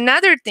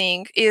 Another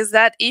thing is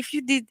that if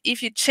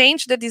you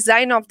change the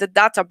design of the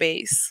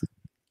database,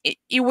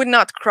 it would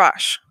not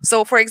crash.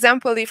 So, for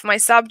example, if my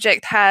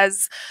subject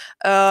has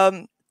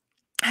 3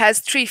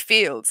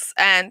 fields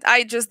and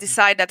I just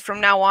decide that from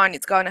now on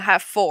it's going to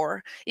have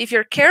 4, if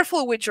you're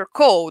careful with your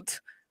code,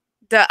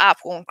 the app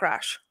won't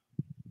crash.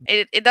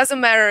 It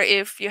doesn't matter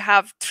if you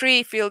have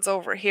 3 fields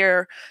over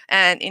here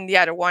and in the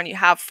other one you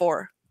have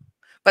 4.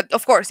 But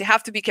of course, you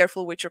have to be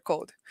careful with your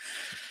code.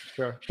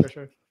 Sure.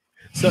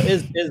 So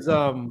is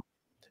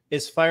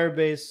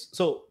Firebase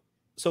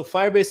so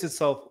Firebase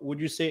itself, would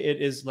you say it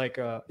is like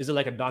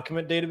a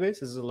document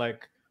database? Is it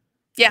like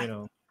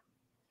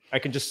I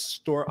can just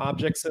store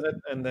objects in it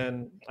and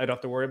then I don't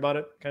have to worry about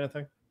it kind of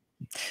thing?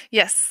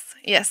 Yes,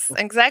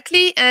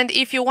 exactly. And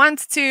if you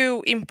want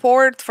to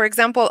import, for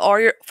example,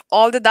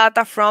 all the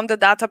data from the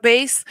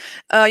database,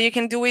 you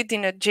can do it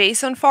in a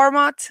JSON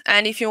format.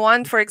 And if you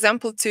want, for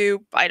example,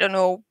 to, I don't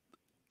know,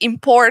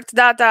 import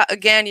data,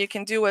 again, you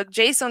can do a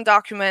JSON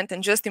document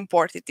and just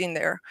import it in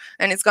there.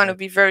 And it's going to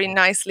be very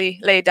nicely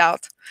laid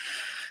out.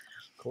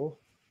 Cool.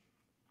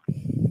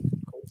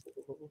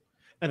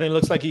 And then it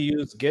looks like you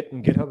use Git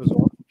and GitHub as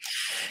well.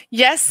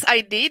 Yes,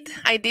 I did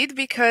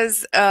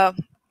because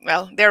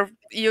well, they're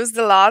used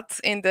a lot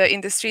in the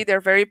industry.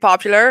 They're very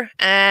popular,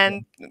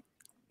 and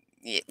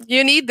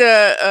you need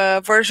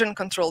the version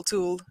control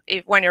tool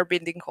when you're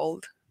building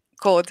code.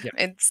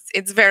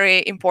 It's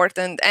very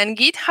important. And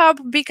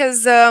GitHub,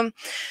 because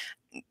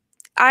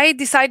I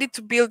decided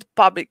to build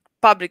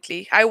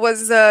publicly. I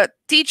was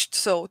taught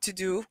so to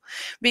do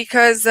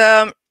because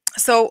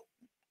so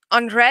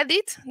on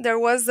Reddit, there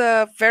was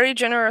a very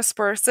generous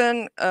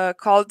person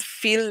called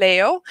Phil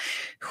Leo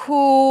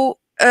who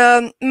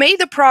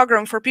made a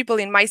program for people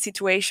in my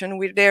situation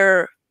with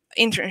their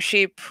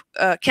internship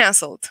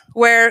canceled,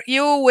 where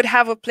you would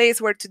have a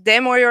place where to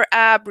demo your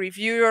app,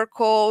 review your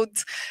code,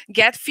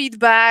 get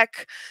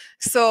feedback.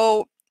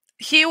 So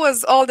he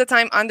was all the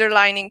time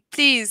underlining,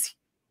 please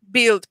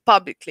build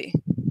publicly.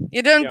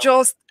 You don't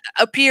just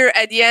appear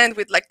at the end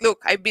with like, look,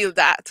 I built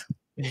that.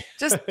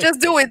 Just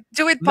do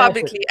it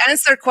publicly,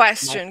 answer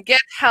question, get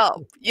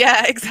help.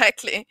 Yeah,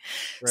 exactly.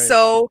 Right.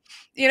 So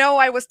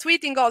I was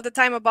tweeting all the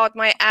time about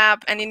my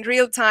app, and in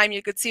real time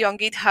you could see on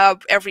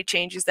GitHub every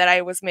changes that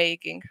I was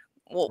making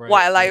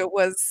while I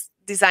was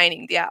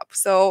designing the app.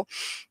 So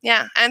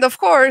yeah, and of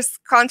course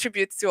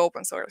contribute to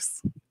open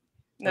source.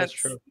 That's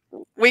That's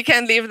true. we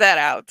can leave that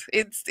out.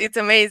 It's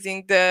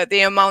amazing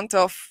the amount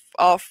of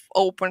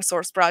open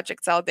source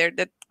projects out there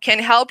that can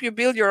help you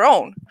build your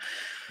own.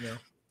 Yeah.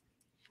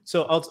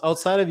 So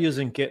outside of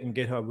using Git and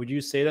GitHub, would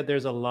you say that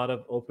there's a lot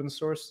of open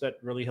source that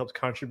really helps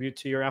contribute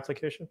to your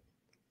application?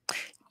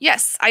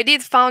 Yes, I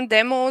did found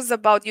demos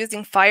about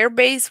using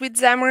Firebase with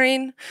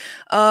Xamarin.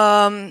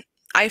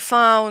 I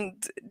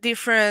found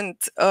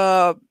different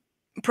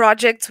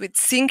projects with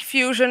Sync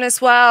Fusion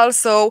as well.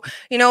 So,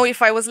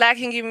 if I was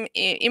lacking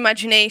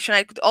imagination,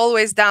 I could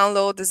always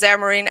download the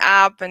Xamarin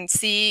app and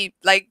see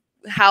like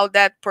how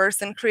that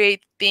person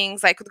create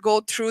things. I could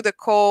go through the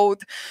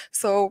code.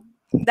 So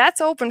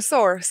that's open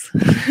source.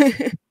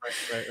 Right,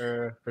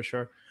 for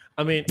sure.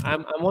 I mean,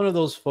 I'm one of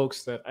those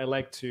folks that I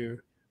like to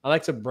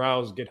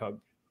browse GitHub.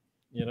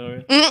 You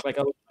know, Mm, like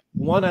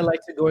one, I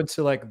like to go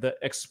into like the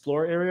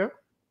explore area.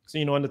 So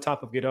on the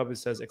top of GitHub it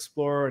says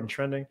explore and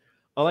trending.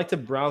 I like to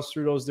browse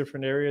through those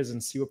different areas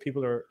and see what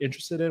people are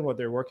interested in, what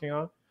they're working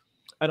on,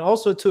 and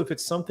also too, if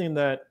it's something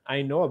that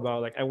I know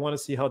about, like I want to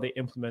see how they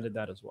implemented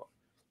that as well.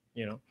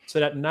 So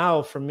that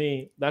now for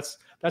me, that's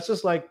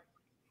just like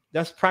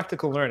that's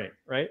practical learning,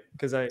 right?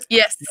 Because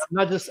yes.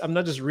 I'm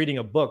not just reading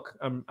a book.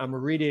 I'm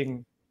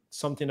reading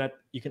something that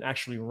you can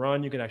actually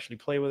run, you can actually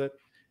play with it,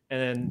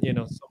 and then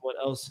someone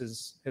else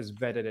has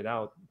vetted it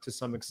out to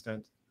some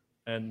extent,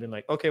 and been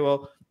like, okay,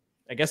 well,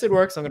 I guess it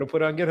works. I'm going to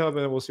put it on GitHub, and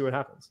then we'll see what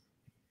happens.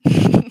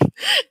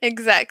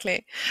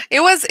 Exactly.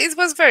 It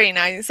was very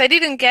nice. I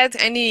didn't get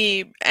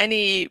any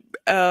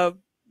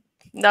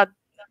not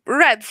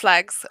red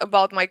flags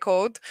about my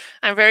code.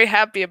 I'm very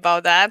happy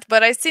about that.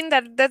 But I think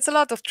that that's a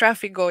lot of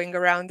traffic going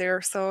around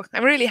there, so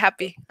I'm really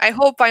happy. I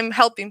hope I'm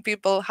helping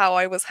people how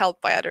I was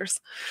helped by others.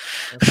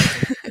 That's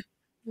awesome.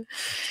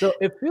 So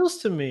it feels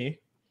to me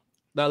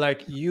that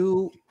like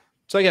you.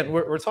 So again,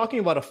 we're talking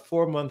about a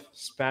 4-month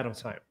span of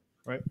time,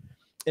 right?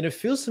 And it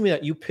feels to me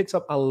that you picked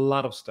up a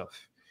lot of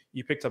stuff.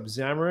 You picked up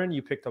Xamarin,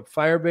 you picked up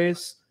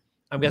Firebase.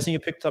 I'm guessing you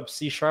picked up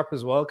C#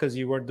 as well because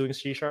you weren't doing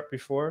C#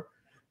 before.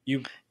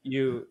 You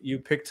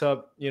picked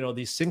up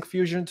these Sync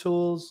Fusion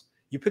tools.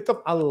 You picked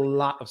up a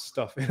lot of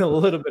stuff in a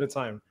little bit of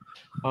time.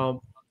 I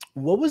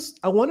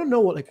want to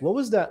know what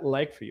was that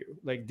like for you?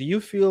 Like, do you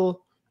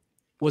feel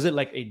was it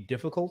like a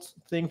difficult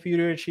thing for you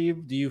to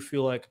achieve? Do you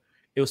feel like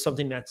it was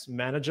something that's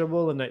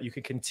manageable and that you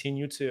could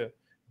continue to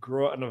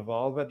grow and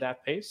evolve at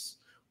that pace?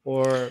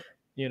 Or,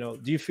 do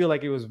you feel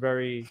like it was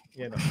very,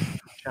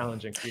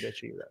 challenging for you to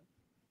achieve that?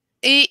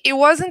 It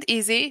wasn't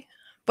easy,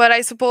 but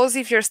I suppose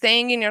if you're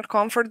staying in your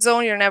comfort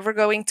zone, you're never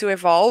going to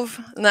evolve.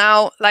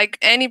 Now, like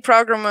any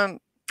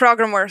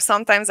programmer,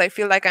 sometimes I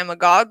feel like I'm a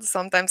god.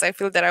 Sometimes I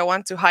feel that I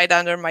want to hide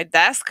under my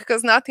desk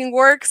because nothing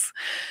works.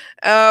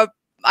 Uh,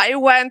 I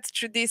went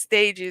through these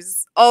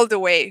stages all the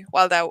way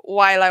while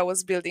I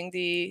was building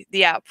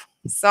the app.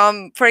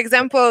 For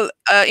example,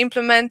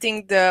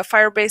 implementing the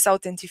Firebase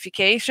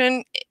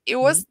authentication, it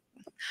Mhm. was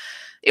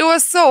it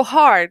was so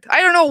hard.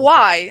 I don't know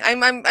why.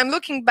 I'm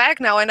looking back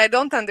now and I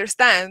don't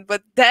understand.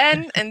 But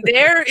then and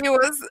there it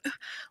was Yeah.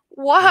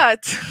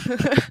 what?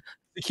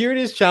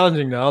 Security is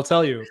challenging now, I'll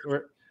tell you.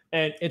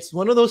 And it's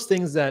one of those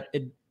things that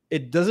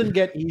it doesn't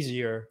get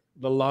easier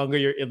the longer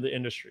you're in the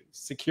industry.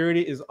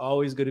 Security is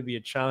always going to be a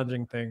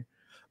challenging thing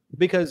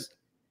because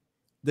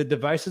the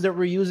devices that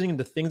we're using,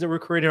 the things that we're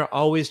creating are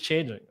always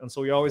changing. And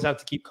so we always have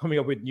to keep coming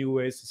up with new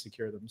ways to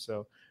secure them.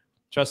 So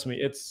trust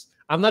me,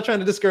 I'm not trying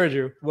to discourage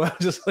you, but I'm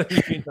just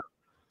letting you know.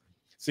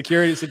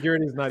 Security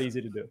is not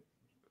easy to do.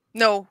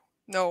 No,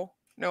 no,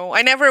 no.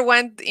 I never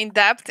went in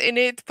depth in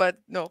it, but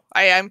no,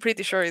 I'm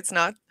pretty sure it's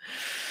not.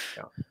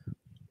 Yeah.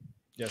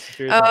 Yeah,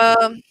 security is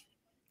not easy.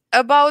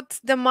 About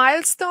the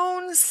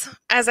milestones,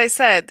 as I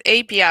said,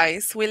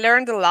 APIs. We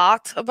learned a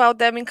lot about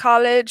them in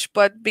college,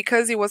 but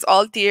because it was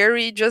all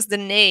theory, just the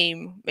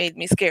name made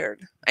me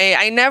scared.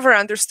 I never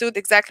understood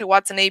exactly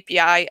what's an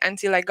API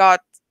until I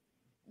got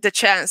the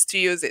chance to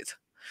use it.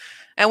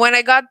 And when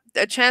I got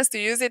a chance to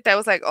use it, I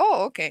was like,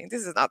 oh, okay,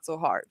 this is not so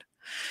hard.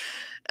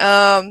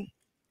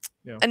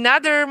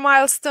 Another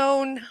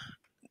milestone,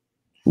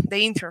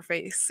 the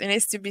interface. It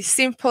needs to be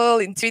simple,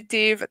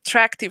 intuitive,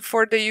 attractive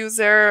for the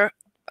user.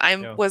 I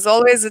was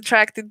always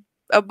attracted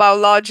about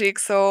logic,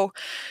 so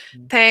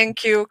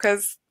thank you,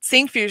 because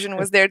Sync Fusion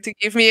was there to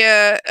give me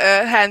a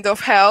hand of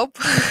help.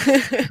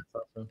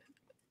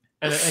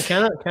 And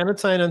kind of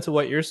tying into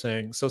what you're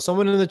saying. So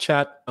someone in the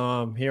chat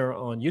here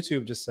on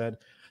YouTube just said,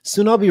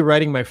 soon I'll be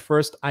writing my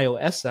first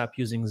iOS app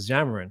using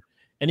Xamarin.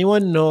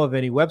 Anyone know of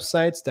any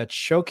websites that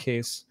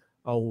showcase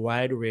a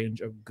wide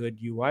range of good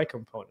UI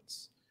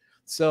components?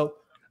 So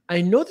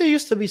I know there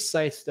used to be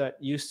sites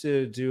that used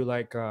to do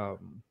like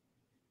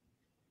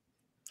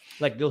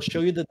they'll show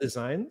you the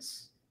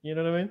designs. You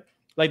know what I mean?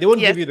 Like they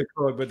wouldn't give you the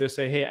code, but they'll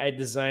say, hey, I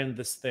designed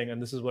this thing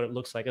and this is what it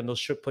looks like. And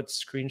they'll put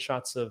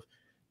screenshots of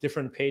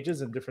different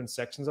pages and different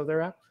sections of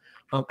their app.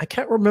 I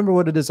can't remember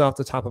what it is off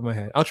the top of my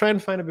head. I'll try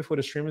and find it before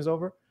the stream is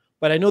over.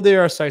 But I know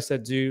there are sites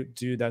that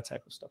do that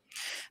type of stuff.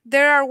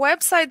 There are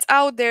websites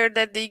out there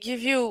that they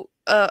give you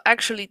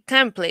actually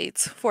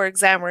templates for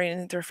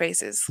Xamarin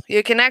interfaces.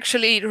 You can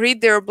actually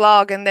read their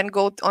blog and then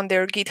go on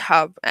their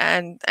GitHub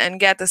and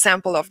get a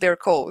sample of their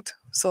code.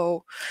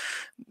 So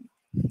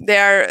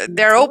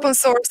they're open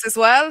source as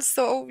well,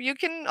 so you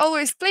can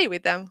always play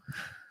with them.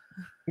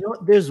 You know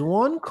what? There's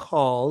one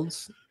called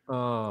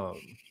GrileKit.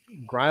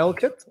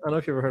 I don't know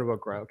if you ever heard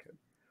about GrileKit.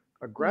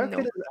 GrileKit No.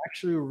 is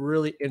actually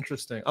really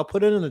interesting. I'll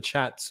put it in the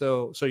chat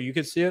so you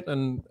could see it,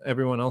 and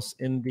everyone else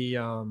in the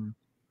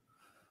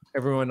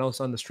everyone else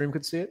on the stream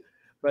could see it.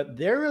 But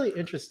they're really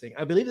interesting.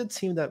 I believe the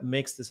team that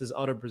makes this is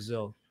out of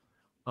Brazil.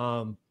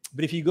 But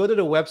if you go to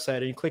the website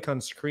and you click on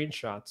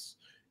screenshots,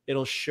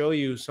 it'll show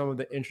you some of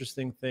the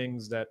interesting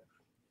things that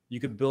you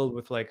could build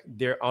with like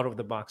their out of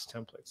the box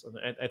templates. And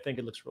I think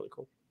it looks really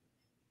cool.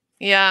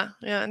 Yeah.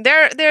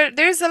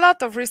 There's a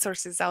lot of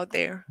resources out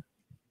there.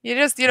 You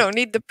just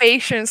need the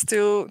patience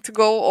to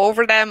go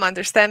over them,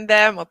 understand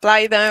them,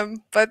 apply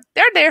them, but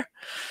they're there.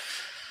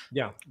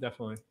 Yeah,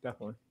 definitely.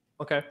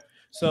 Okay,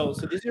 so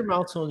these are your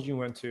milestones you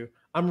went to.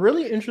 I'm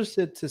really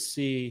interested to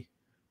see,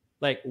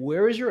 like,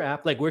 where is your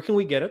app? Like, where can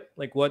we get it?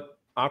 Like, what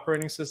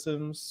operating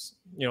systems?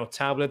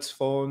 Tablets,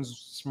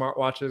 phones,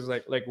 smartwatches.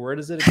 Like where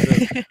does it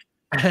exist?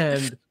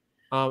 and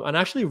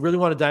actually really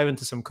want to dive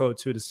into some code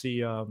too to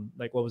see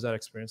like what was that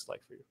experience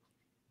like for you?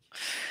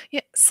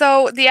 Yeah,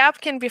 so the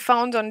app can be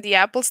found on the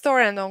Apple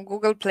Store and on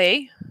Google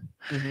Play.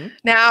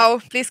 Now,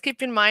 please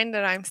keep in mind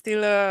that I'm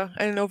still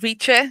a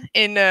novice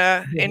in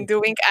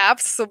doing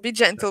apps, so be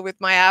gentle with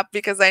my app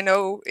because I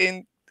know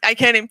I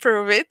can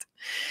improve it.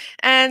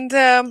 And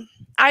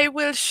I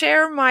will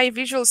share my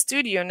Visual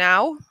Studio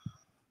now.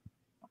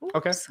 Oops,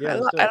 okay.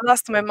 Yeah. I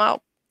lost my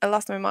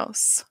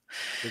mouse.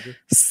 Did you?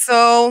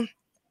 So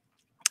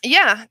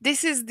yeah,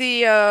 this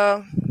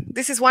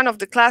is one of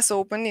the class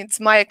open. It's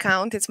my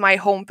account. It's my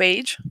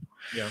homepage.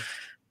 Yeah.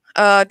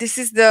 This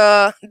is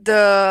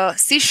the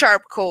C#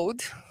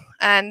 code,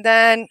 and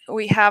then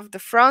we have the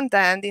front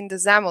end in the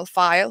XAML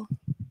file.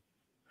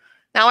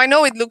 Now I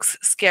know it looks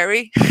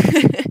scary.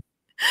 That's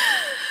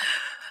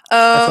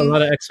a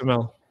lot of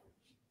XML.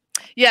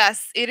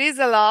 Yes, it is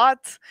a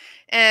lot,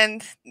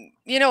 and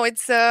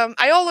it's.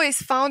 I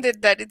always found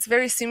that it's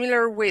very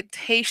similar with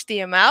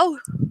HTML,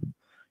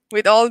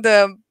 with all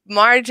the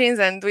margins,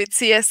 and with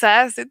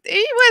CSS. It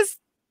was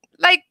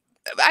like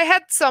I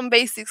had some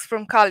basics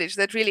from college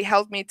that really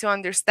helped me to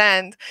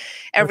understand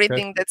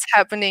everything that's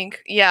happening.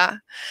 Yeah.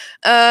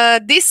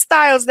 These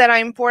styles that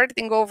I'm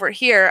importing over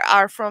here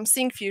are from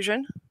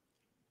Syncfusion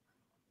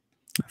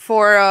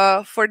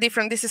for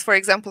different. This is, for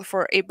example,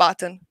 for a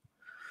button.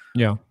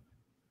 Yeah.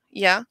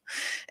 Yeah.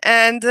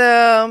 And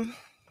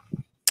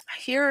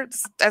here,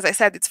 as I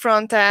said, it's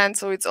front end,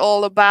 so it's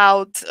all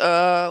about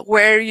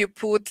where you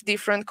put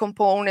different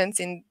components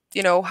in,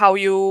 how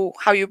you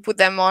put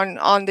them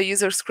on the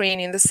user screen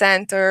in the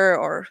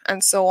center,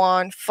 and so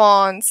on.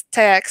 Fonts,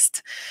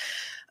 text.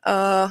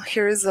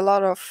 Here is a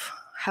lot of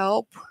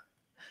help.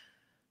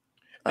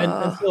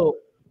 And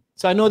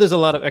so I know there's a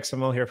lot of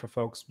XML here for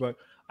folks, but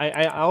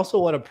I also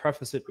want to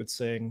preface it with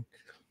saying,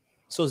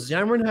 so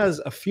Xamarin has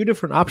a few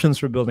different options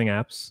for building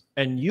apps,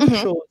 and you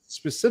chose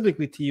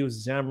specifically to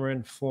use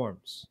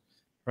Xamarin.Forms,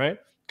 right?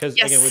 Because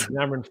again, with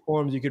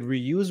Xamarin.Forms, you could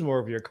reuse more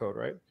of your code,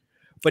 right?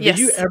 But did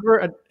you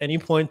ever at any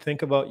point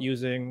think about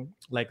using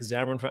like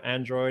Xamarin for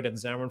Android and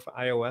Xamarin for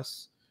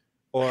iOS?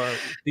 Or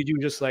did you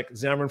just like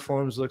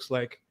Xamarin.Forms looks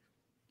like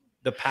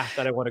the path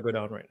that I want to go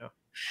down right now?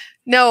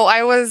 No,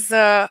 I was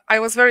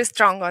very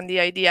strong on the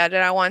idea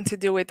that I want to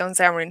do it on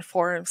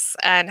Xamarin.Forms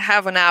and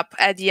have an app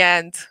at the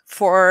end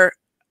for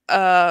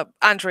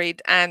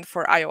Android and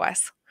for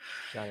iOS.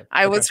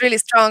 I was really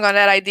strong on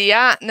that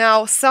idea.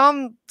 Now,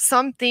 some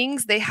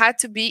things they had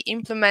to be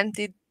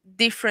implemented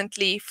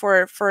differently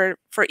for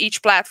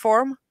each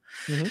platform.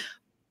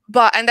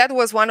 And that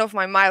was one of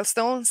my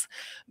milestones.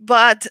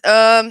 But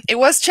it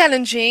was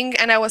challenging,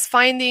 and I was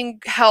finding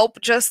help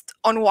just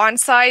on one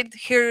side.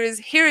 Here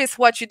is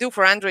what you do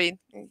for Android.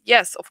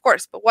 Yes, of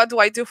course. But what do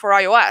I do for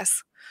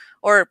iOS?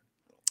 Or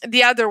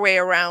the other way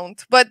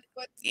around. But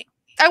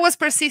I was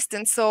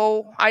persistent,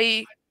 so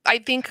I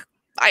think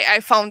I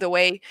found a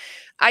way.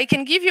 I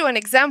can give you an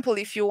example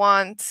if you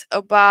want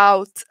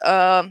about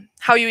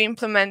how you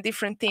implement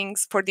different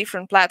things for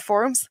different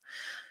platforms.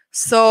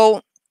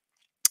 So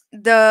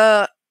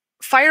the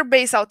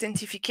Firebase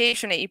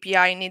authentication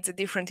API needs a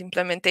different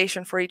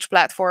implementation for each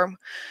platform.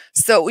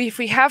 So if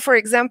we have, for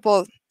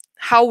example,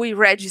 how we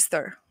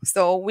register,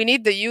 so we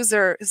need the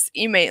user's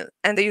email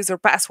and the user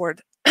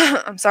password.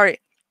 I'm sorry.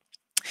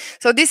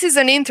 So this is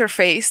an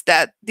interface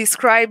that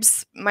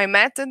describes my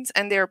methods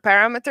and their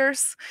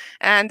parameters.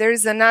 And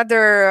there's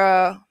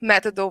another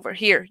method over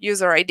here,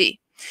 user ID.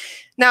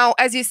 Now,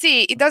 as you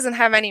see, it doesn't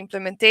have any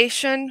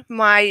implementation.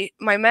 My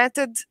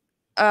method,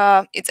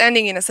 it's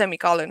ending in a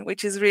semicolon,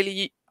 which is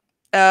really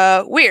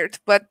weird,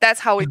 but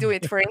that's how we do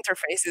it for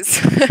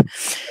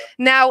interfaces.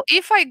 Now,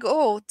 if I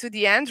go to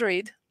the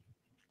Android,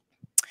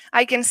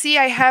 I can see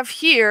I have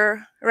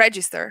here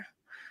register.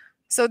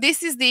 So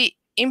this is the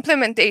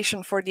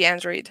implementation for the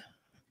Android.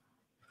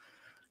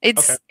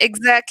 It's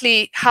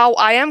exactly how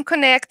I am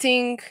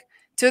connecting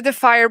to the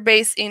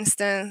Firebase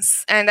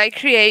instance, and I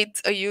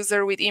create a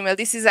user with email.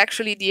 This is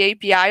actually the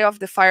API of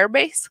the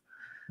Firebase.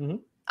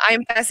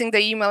 I'm passing the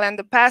email and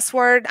the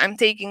password. I'm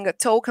taking a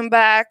token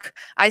back.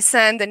 I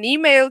send an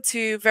email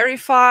to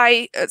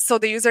verify, so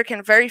the user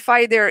can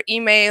verify their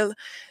email,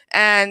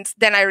 and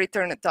then I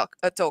return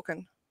a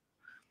token.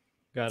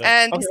 Got it.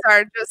 And these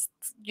are just,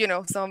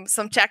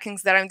 some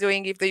checkings that I'm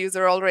doing if the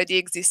user already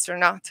exists or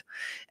not.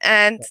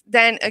 And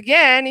then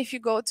again, if you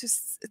go to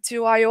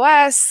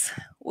iOS,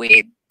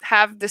 we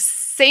have the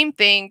same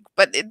thing,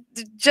 but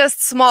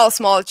just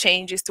small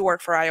changes to work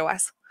for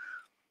iOS.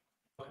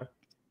 Okay.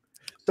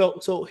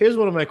 So here's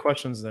one of my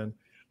questions then,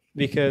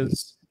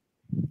 because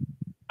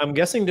I'm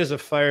guessing there's a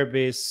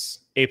Firebase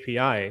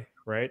API,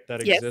 right,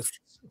 that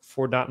exists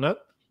for .NET.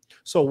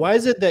 So why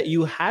is it that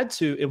you had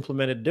to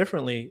implement it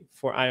differently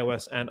for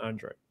iOS and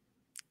Android?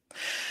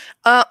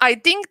 I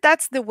think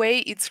that's the way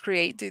it's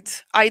created.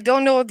 I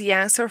don't know the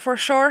answer for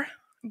sure,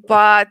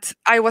 but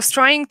I was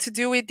trying to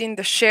do it in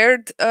the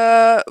shared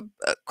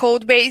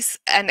code base,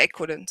 and I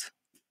couldn't.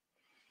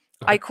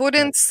 I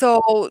couldn't.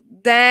 So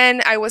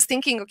then I was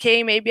thinking,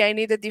 okay, maybe I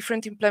need a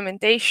different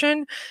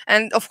implementation.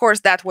 And of course,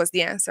 that was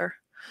the answer.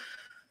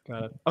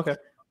 Got it. Okay.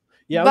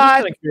 Yeah, I was just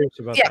kind of curious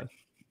about that.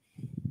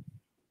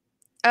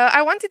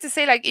 I wanted to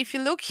say, like, if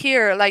you look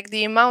here, like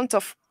the amount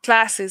of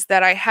classes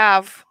that I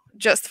have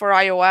just for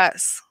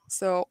iOS.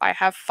 So I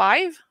have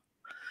 5.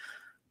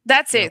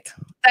 That's it.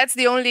 That's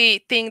the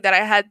only thing that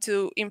I had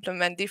to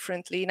implement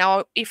differently.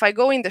 Now, if I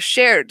go in the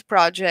shared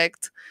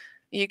project,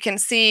 you can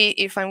see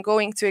if I'm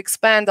going to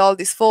expand all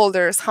these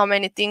folders, how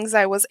many things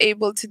I was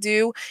able to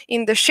do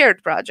in the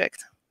shared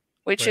project,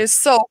 which is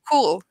so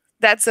cool.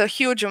 That's a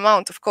huge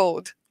amount of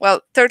code.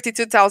 Well,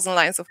 32,000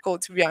 lines of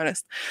code, to be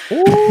honest.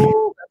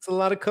 Ooh, that's a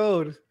lot of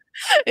code.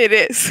 It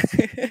is.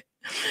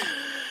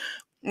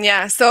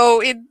 Yeah,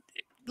 so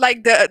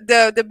like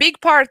the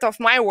big part of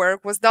my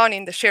work was done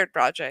in the shared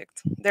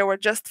project. There were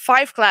just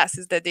 5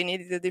 classes that they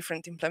needed a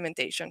different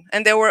implementation,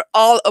 and they were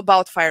all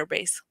about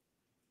Firebase.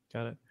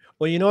 Got it.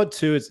 Well, you know what,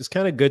 too? It's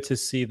kind of good to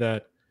see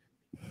that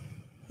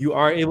you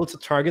are able to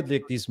target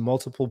these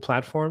multiple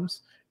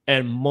platforms,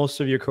 and most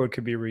of your code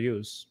could be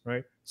reused,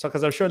 right? So,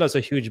 because I'm sure that's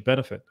a huge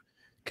benefit.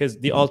 Because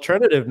the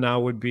alternative now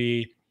would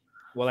be,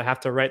 well, I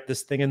have to write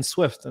this thing in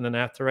Swift, and then I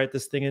have to write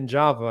this thing in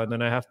Java, and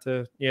then I have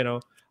to,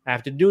 I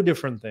have to do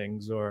different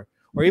things, or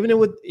even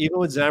with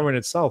Xamarin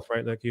itself,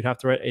 right? Like you'd have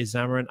to write a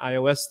Xamarin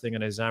iOS thing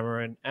and a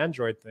Xamarin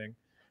Android thing,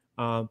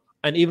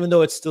 and even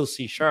though it's still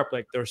C#,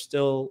 like they're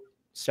still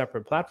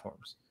separate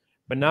platforms.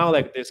 But now,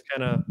 like this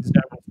kind of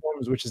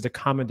Xamarin.Forms, which is the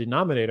common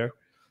denominator,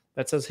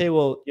 that says, hey,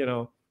 well,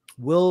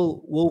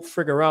 we'll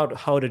figure out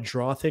how to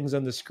draw things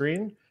on the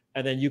screen,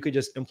 and then you could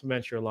just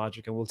implement your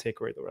logic, and we'll take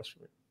away the rest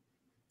of it.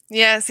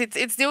 Yes,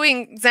 it's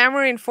doing.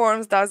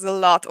 Xamarin.Forms does a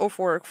lot of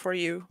work for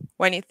you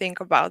when you think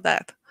about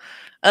that.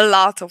 A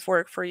lot of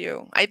work for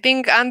you. I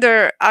think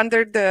under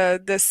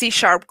the C#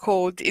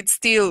 code, it's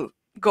still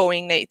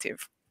going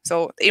native.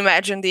 So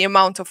imagine the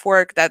amount of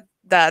work that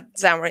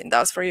Xamarin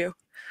does for you.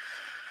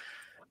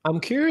 I'm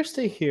curious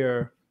to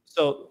hear.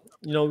 So,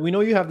 we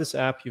know you have this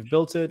app. You've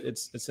built it.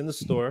 It's in the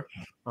store.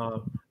 I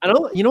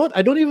don't. You know what?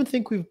 I don't even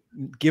think we've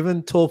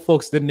told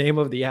folks the name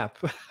of the app.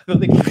 I don't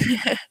think.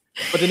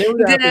 But the name of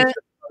the app is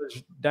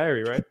College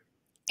Diary, right?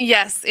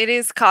 Yes, it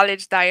is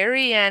College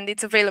Diary, and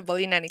it's available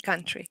in any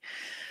country.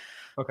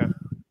 Okay.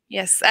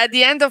 Yes. At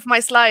the end of my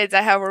slides,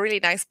 I have a really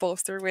nice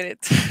poster with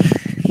it.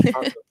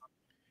 Awesome.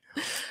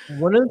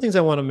 One of the things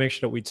I want to make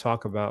sure that we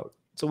talk about.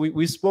 So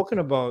we've spoken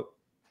about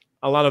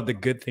a lot of the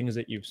good things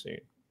that you've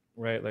seen,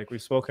 right? Like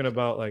we've spoken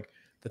about like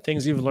the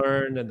things you've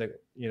learned and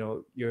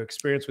your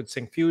experience with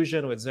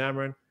Syncfusion, with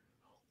Xamarin.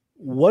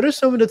 What are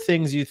some of the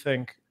things you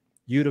think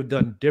you'd have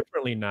done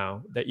differently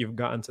now that you've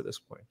gotten to this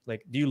point?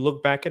 Like, do you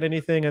look back at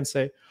anything and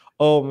say,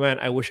 oh man,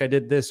 I wish I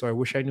did this, or I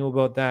wish I knew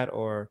about that,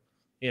 or,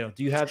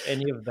 do you have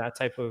any of that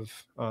type of,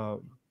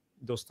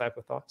 those type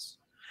of thoughts?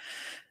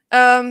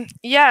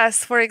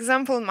 Yes, for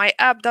example, my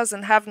app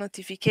doesn't have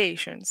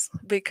notifications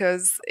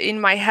because in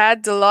my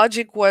head, the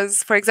logic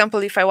was, for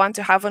example, if I want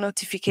to have a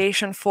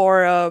notification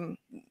for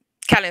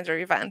calendar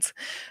events,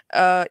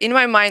 in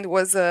my mind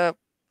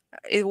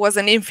it was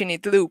an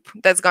infinite loop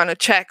that's going to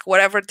check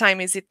whatever time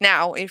is it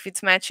now, if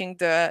it's matching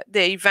the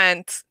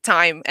event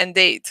time and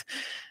date.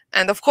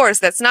 And of course,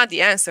 that's not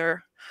the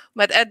answer.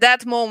 But at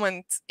that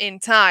moment in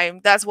time,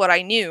 that's what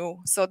I knew.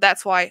 So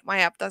that's why my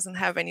app doesn't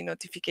have any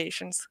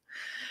notifications.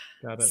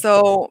 Got it.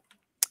 So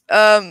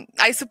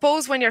I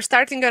suppose when you're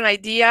starting an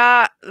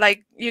idea,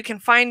 like you can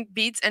find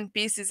bits and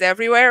pieces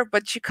everywhere,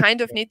 but you kind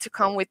of need to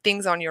come with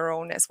things on your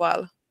own as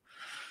well.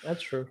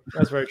 That's true.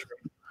 That's very true.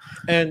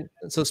 And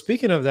so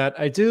speaking of that,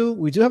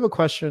 we do have a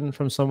question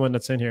from someone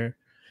that's in here,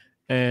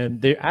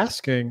 and they're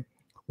asking,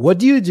 what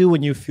do you do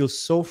when you feel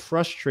so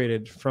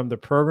frustrated from the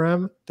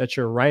program that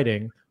you're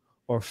writing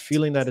or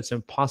feeling that it's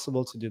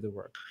impossible to do the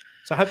work?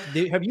 So have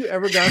you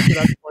ever gotten to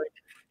that point,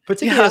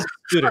 particularly as a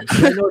student?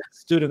 Because I know as a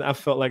student, I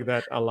felt like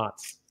that a lot.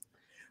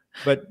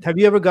 But have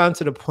you ever gotten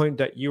to the point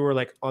that you were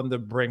like on the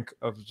brink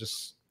of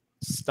just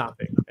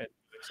stopping and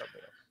doing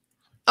something else?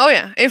 Oh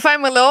yeah. If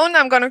I'm alone,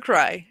 I'm gonna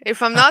cry.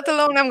 If I'm not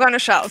alone, I'm gonna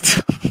shout.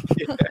 So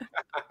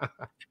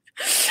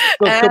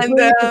and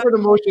completely different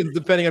emotions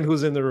depending on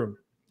who's in the room.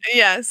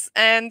 Yes,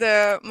 and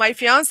my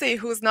fiance,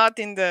 who's not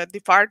in the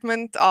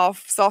department of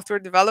software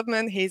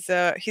development, he's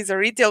a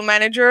retail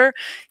manager.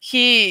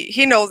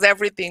 He knows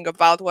everything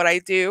about what I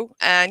do,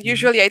 and Mhm.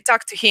 usually I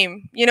talk to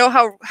him. You know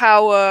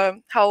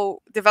how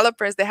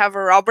developers, they have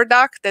a rubber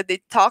duck that they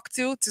talk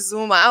to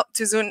zoom out,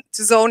 to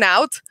zone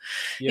out.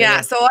 Yeah, Yeah,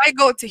 yeah, so I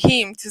go to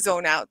him to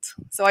zone out.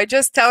 So I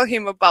just tell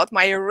him about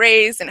my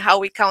arrays and how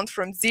we count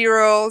from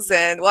zeros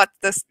and what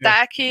the yeah.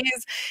 stack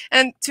is.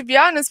 And to be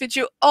honest with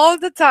you, all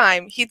the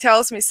time he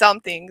tells me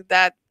something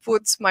that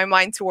puts my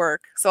mind to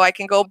work so I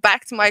can go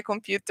back to my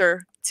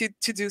computer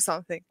to do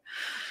something.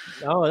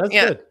 Oh, that's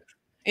Yeah, good.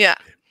 yeah,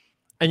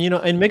 And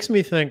it makes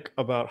me think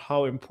about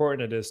how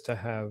important it is to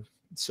have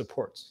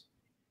supports,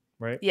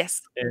 right?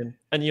 yes, And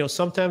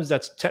sometimes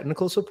that's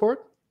technical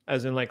support,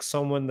 as in like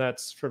someone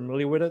that's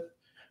familiar with it,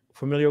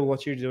 familiar with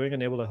what you're doing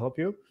and able to help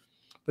you.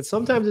 But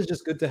sometimes it's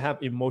just good to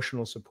have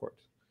emotional support,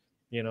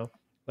 you know?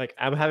 Like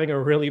I'm having a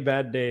really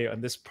bad day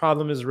and this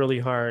problem is really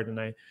hard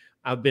and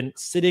I've been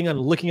sitting and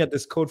looking at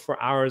this code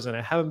for hours and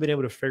I haven't been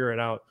able to figure it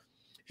out.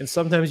 And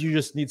sometimes you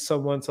just need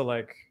someone to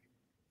like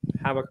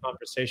have a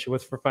conversation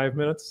with for 5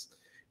 minutes.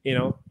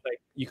 Like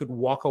you could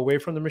walk away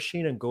from the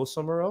machine and go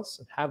somewhere else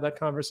and have that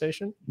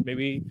conversation.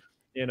 Maybe,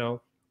 you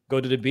know,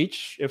 go to the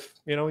beach if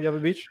you have a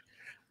beach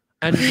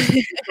and just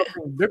do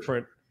something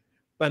different.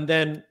 And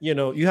then,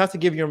 you have to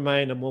give your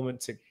mind a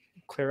moment to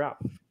clear out.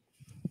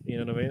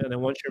 You know what I mean? And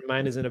then once your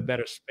mind is in a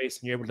better space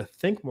and you're able to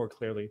think more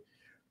clearly,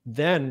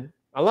 then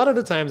a lot of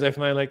the times I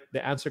find like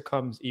the answer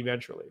comes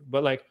eventually.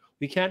 But like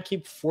we can't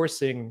keep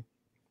forcing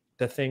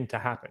the thing to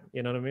happen.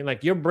 You know what I mean?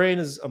 Like your brain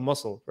is a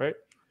muscle, right?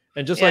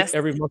 And just like yes.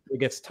 every muscle, it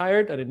gets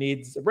tired and it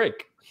needs a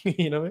break.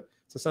 You know what I mean?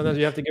 So sometimes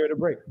you have to give it a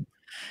break.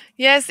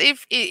 Yes,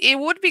 if it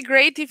would be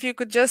great if you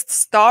could just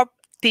stop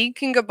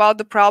thinking about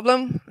the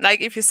problem. Like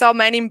if you saw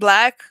Men in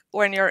Black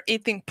when you're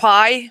eating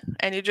pie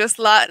and you just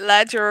let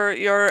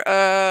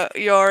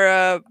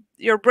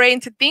your brain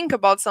to think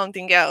about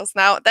something else.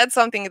 Now that's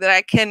something that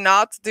I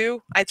cannot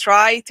do. I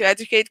try to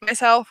educate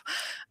myself.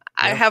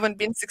 I Yeah, haven't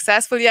been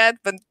successful yet,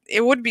 but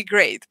it would be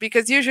great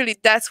because usually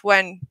that's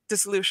when the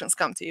solutions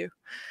come to you.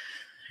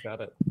 got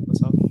it.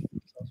 That's awesome.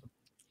 That's awesome.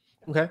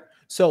 Okay.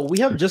 So we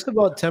have just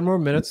about 10 more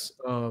minutes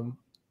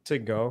to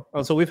go.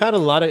 So we've had a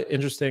lot of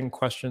interesting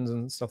questions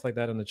and stuff like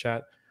that in the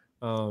chat.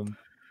 Um,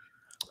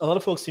 a lot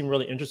of folks seem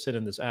really interested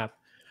in this app.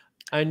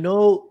 I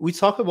know we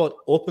talk about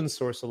open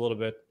source a little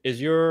bit.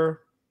 Is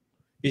your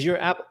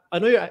app? I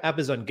know your app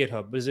is on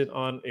GitHub. But is it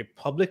on a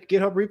public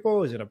GitHub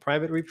repo? Is it a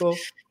private repo?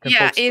 Can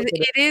Yeah, folks look it, at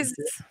it it is. and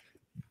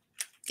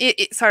see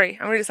it? Sorry,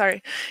 I'm really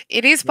sorry.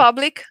 It is Yeah.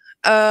 public.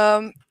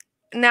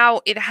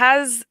 Now it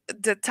has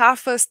the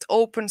toughest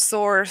open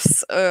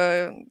source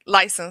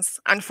license,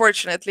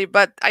 unfortunately.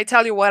 But I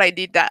tell you what, I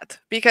did that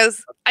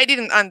because I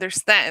didn't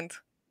understand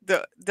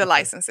the Okay.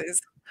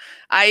 licenses.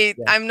 Yeah.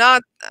 I'm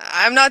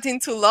not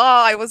into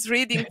law. I was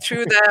reading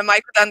through them. I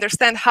could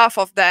understand half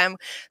of them.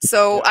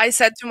 So Yeah. I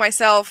said to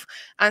myself,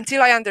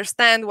 until I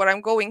understand what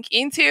I'm going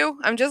into,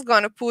 I'm just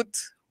gonna put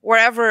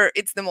wherever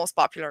it's the most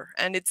popular.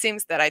 And it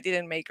seems that I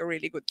didn't make a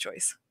really good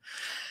choice.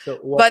 So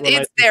what But what it's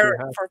license do there you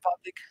have? for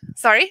public.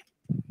 Sorry?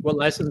 What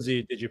license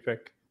did you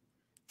pick?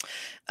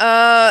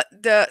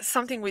 The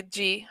something with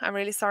G. I'm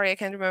really sorry, I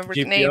can't remember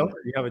the GPL? name. Do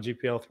you have a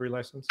GPL 3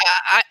 license?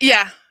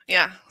 Yeah,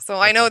 yeah. So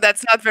I Okay. know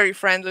that's not very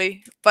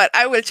friendly, but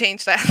I will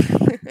change that.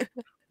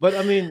 But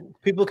I mean,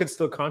 people can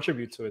still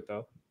contribute to it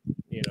though.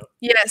 You know.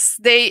 Yes,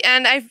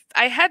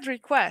 I had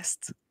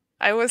requests.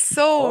 I was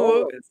so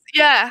Oh.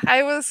 yeah,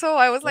 I was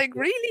like, Okay.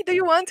 really? Do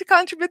you want to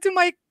contribute to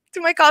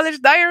my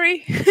college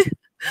diary?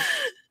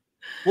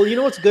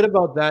 Well, what's good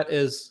about that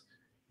is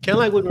kind of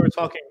like what we were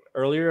talking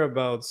earlier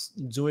about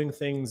doing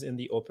things in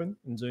the open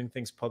and doing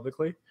things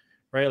publicly,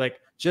 right? Like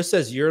just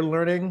as you're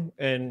learning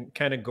and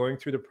kind of going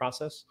through the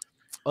process,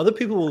 other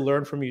people will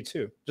learn from you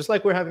too. Just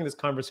like we're having this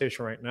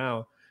conversation right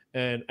now.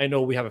 And I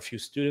know we have a few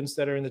students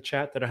that are in the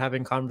chat that are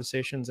having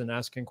conversations and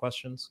asking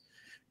questions.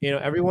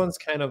 Everyone's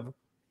kind of,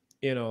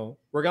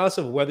 regardless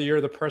of whether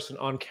you're the person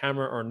on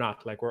camera or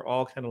not, like we're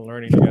all kind of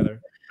learning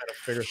together, trying to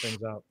figure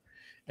things out.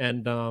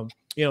 And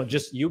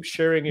just you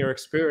sharing your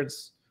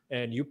experience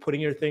and you putting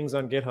your things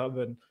on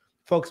GitHub and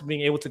folks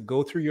being able to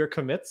go through your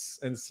commits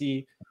and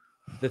see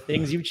the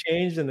things you've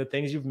changed and the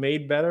things you've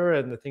made better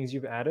and the things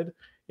you've added,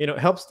 it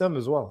helps them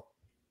as well.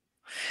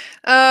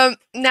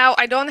 Now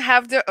I don't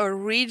have the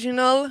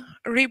original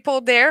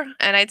repo there,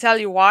 and I tell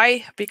you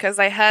why, because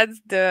I had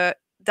the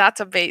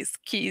database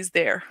keys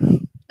there.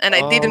 And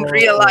I didn't Oh,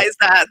 realize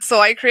that. So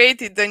I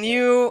created a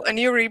new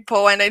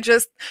repo and I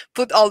just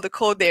put all the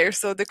code there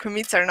so the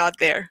commits are not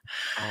there.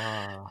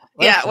 that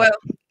Yeah, well,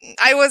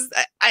 sucks.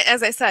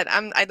 as I said,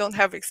 I don't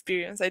have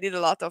experience. I did a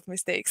lot of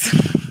mistakes.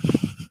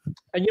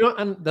 And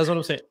that's what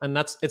I'm saying. And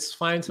it's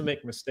fine to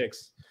make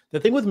mistakes. The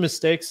thing with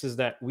mistakes is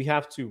that we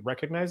have to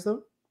recognize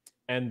them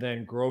and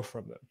then grow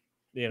from them,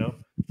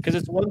 because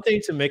it's one thing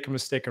to make a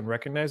mistake and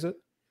recognize it.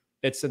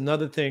 it's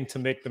another thing to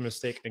make the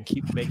mistake and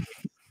keep making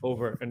it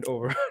over and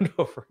over and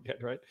over again,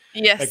 right?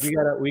 Like Yes.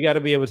 we gotta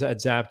be able to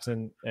adapt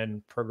and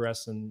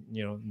progress and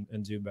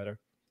and do better.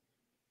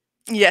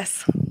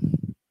 Yes.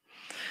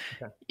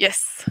 Okay.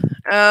 Yes.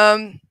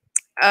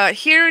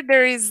 Here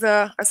there is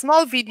a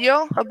small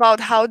video about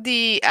how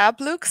the app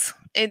looks.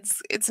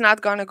 It's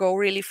not gonna go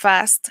really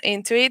fast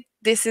into it.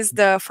 This is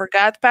the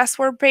forgot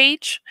password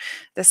page,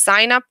 the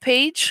sign up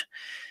page,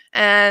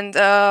 and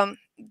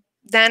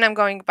then I'm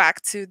going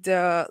back to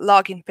the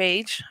login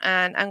page,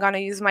 and I'm gonna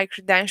use my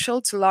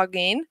credential to log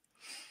in.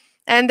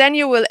 And then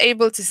you will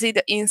able to see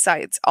the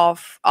insides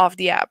of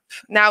the app.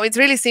 Now it's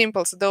really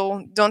simple,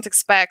 so don't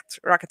expect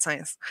rocket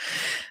science.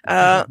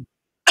 Uh,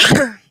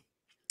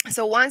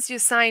 So once you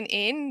sign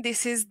in,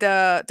 this is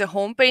the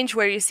homepage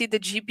where you see the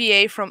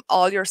GPA from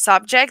all your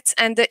subjects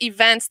and the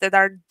events that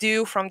are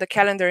due from the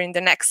calendar in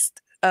the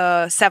next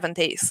 7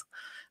 days.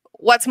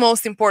 What's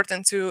most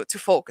important to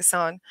focus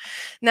on.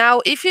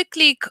 Now, if you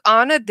click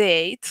on a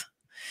date,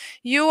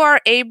 you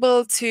are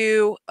able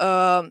to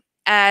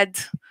add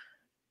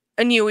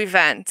a new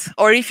event.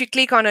 Or if you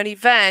click on an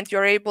event,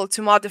 you're able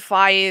to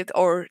modify it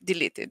or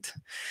delete it.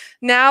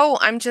 Now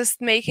I'm just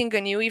making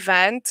a new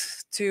event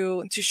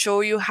to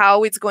show you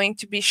how it's going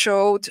to be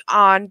showed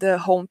on the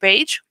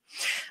homepage.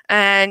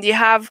 And you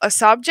have a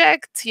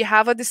subject, you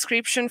have a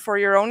description for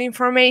your own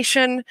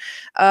information,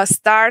 a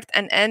start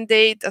and end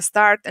date, a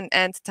start and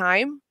end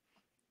time.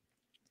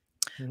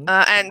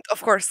 And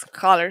of course,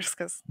 colors,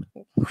 because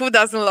who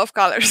doesn't love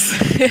colors?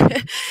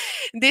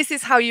 This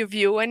is how you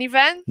view an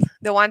event,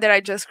 the one that I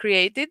just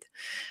created.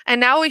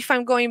 And now if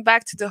I'm going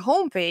back to the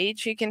home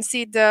page, you can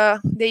see the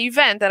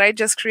event that I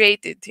just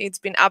created. It's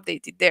been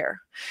updated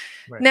there.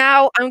 Right.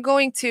 Now I'm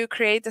going to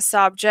create a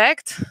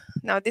subject.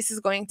 Now this is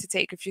going to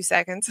take a few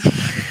seconds.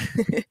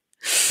 Okay.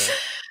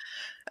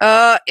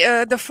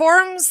 The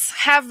forms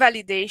have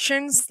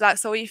validations.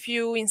 So if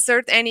you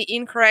insert any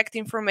incorrect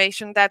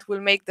information, that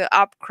will make the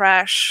app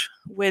crash,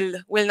 will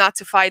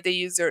notify the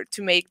user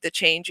to make the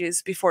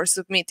changes before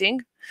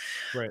submitting.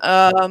 Right.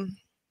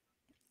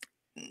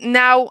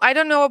 Now, I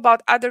don't know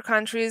about other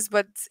countries,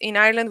 but in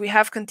Ireland, we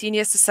have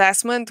continuous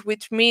assessment,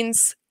 which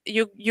means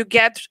you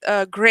get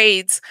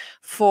grades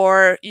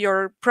for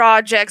your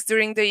projects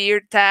during the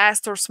year,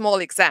 test or small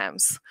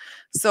exams.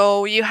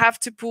 So you have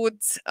to put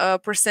a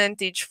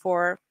percentage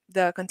for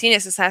the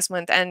continuous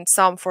assessment and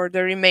some for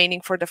the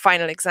remaining for the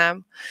final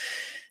exam.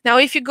 Now,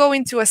 if you go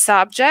into a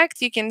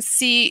subject, you can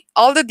see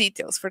all the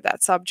details for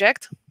that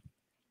subject.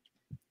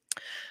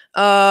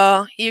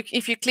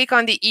 If you click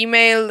on the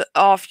email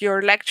of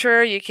your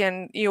lecturer,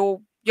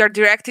 you're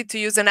directed to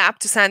use an app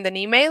to send an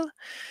email.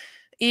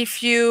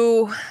 If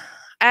you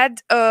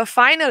add a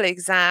final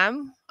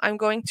exam, I'm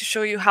going to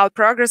show you how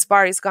progress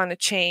bar is going to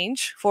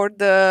change for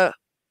the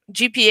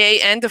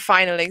GPA and the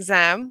final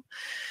exam.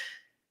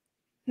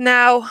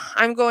 Now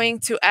I'm going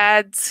to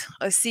add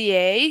a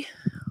CA.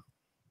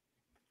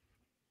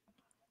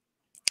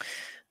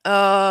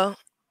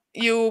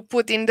 You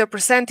put in the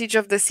percentage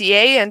of the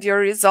CA and your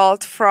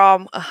result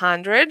from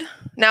 100.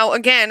 Now,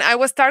 again, I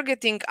was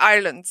targeting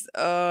Ireland's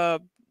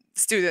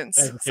students,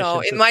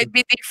 so it might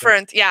be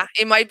different. Yeah,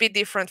 it might be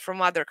different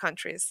from other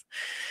countries.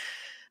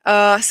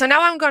 So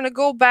now I'm going to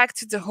go back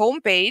to the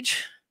home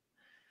page.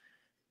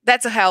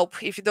 That's a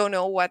help if you don't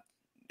know what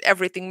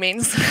everything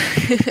means.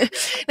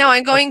 Now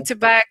I'm going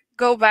to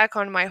go back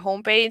on my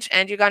home page,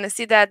 and you're going to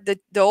see that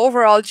the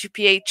overall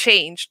GPA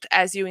changed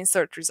as you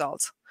insert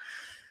results.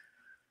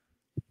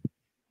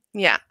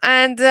 Yeah,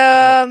 and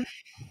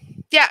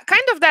yeah,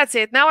 kind of that's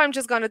it. Now I'm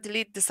just going to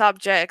delete the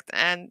subject,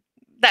 and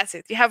that's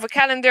it. You have a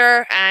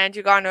calendar, and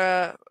you're going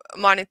to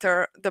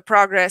monitor the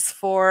progress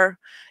for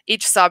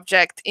each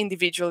subject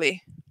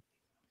individually.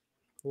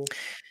 Cool.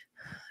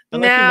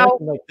 And like you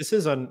mentioned, like this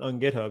is on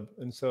GitHub,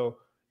 and so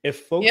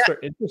if folks are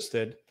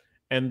interested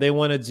and they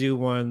want to do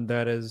one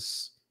that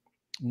is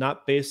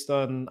not based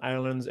on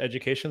Ireland's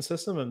education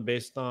system and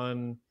based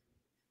on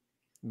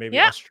maybe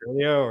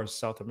Australia or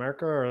South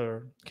America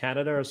or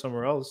Canada or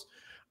somewhere else,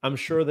 I'm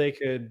sure they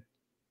could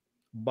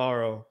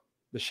borrow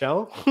the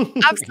shell.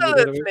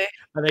 Absolutely.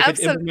 And they could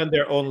implement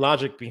their own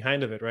logic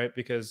behind of it, right?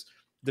 Because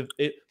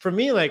for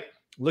me, like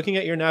looking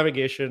at your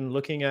navigation,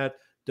 looking at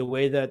the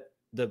way that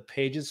the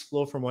pages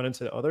flow from one end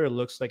to the other, it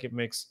looks like it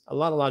makes a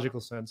lot of logical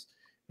sense.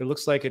 It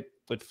looks like it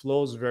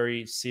flows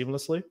very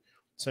seamlessly.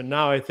 So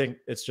now I think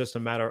it's just a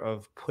matter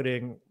of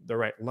putting the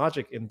right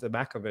logic in the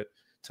back of it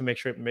to make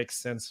sure it makes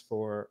sense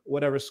for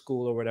whatever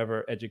school or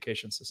whatever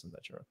education system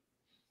that you're in.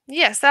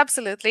 Yes,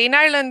 absolutely. In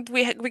Ireland,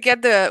 we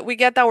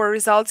get our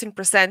results in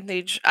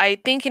percentage. I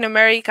think in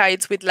America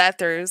it's with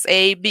letters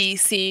A, B,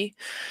 C.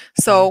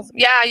 So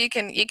yeah, you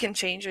can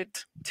change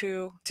it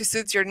to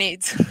suit your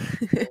needs.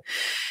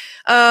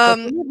 Tell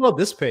me about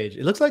this page.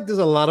 It looks like there's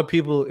a lot of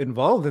people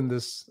involved in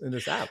this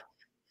app.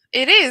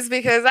 It is,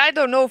 because I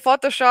don't know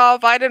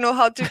Photoshop. I don't know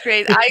how to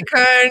create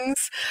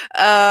icons.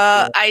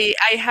 I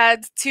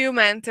had two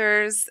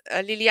mentors,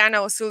 Liliana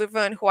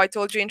O'Sullivan, who I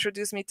told you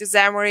introduced me to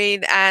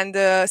Xamarin, and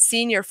a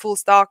senior full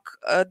stack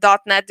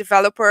 .NET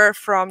developer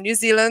from New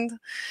Zealand.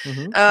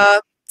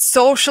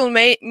 social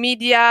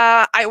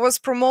media I was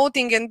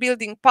promoting and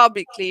building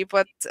publicly,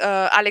 but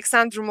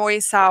Alexandru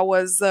Moisa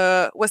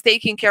was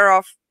taking care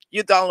of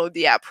you download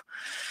the app.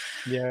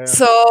 Yeah.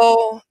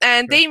 So,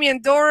 and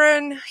Damien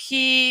Doran,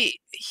 he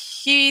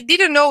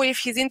didn't know if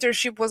his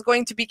internship was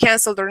going to be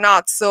canceled or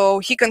not, so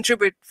he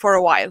contributed for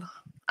a while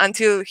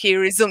until he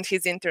resumed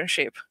his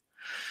internship.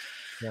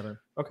 Yeah, man.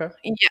 Okay.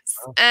 Yes.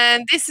 Wow.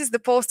 And this is the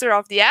poster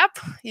of the app.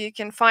 You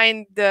can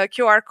find the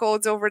QR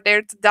codes over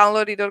there to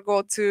download it or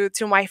go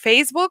to my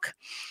Facebook.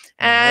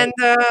 And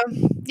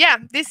yeah,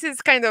 this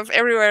is kind of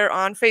everywhere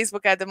on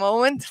Facebook at the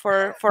moment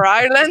for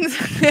Ireland,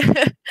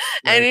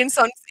 and in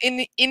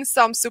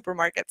some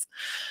supermarkets.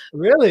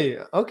 Really?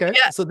 Okay.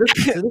 Yeah. So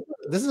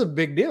this is a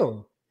big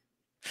deal.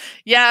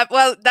 Yeah,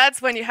 well,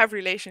 that's when you have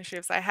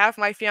relationships. I have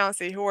my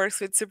fiance who works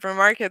with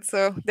supermarkets,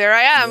 so there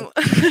I am.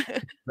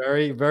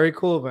 Very, very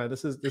cool, man.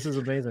 This is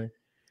amazing.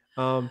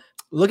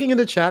 Looking in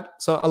the chat,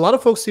 so a lot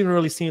of folks seem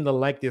really seem to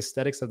like the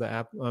aesthetics of the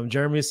app.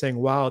 Jeremy is saying,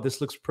 "Wow,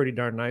 this looks pretty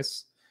darn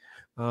nice."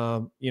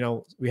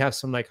 We have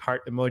some like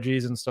heart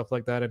emojis and stuff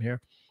like that in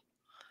here.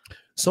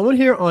 Someone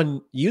here on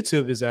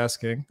YouTube is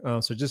asking,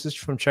 so this is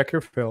from Check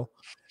Your Fill.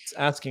 It's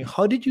asking,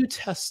 how did you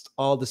test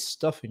all this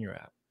stuff in your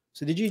app?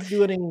 So did you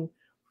do any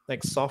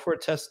like software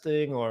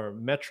testing or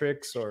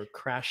metrics or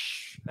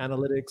crash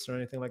analytics or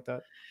anything like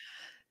that?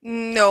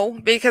 No,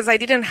 because I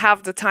didn't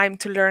have the time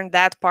to learn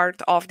that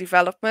part of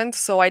development.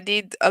 So I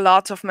did a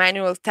lot of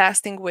manual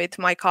testing with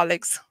my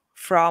colleagues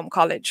from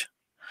college.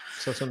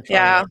 So some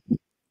trial.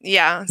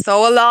 Yeah.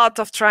 So a lot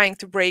of trying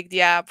to break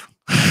the app.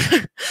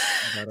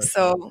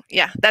 So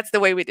yeah, that's the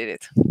way we did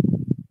it.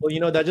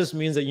 Well, that just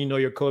means that you know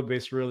your code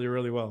base really,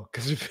 really well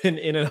because you've been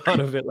in and out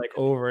of it like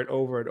over and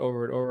over and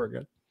over and over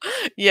again.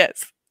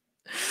 Yes.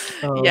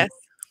 Yes.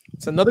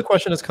 So another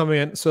question is coming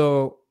in.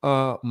 So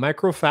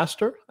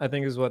Microfaster, I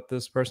think is what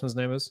this person's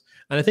name is.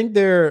 And I think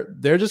they're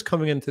just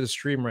coming into the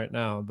stream right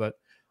now. But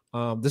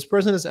this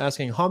person is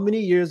asking, how many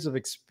years of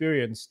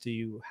experience do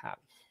you have?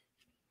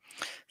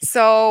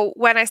 So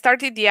when I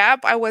started the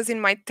app, I was in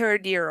my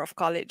 3rd year of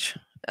college.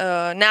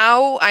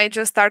 Now I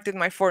just started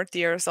my 4th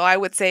year. So I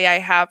would say I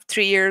have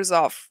 3 years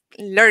of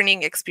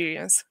learning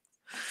experience.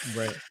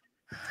 Right.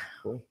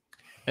 Cool.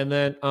 And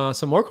then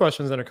some more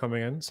questions that are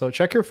coming in. So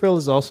Check Your Fill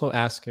is also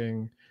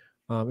asking,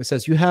 it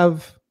says you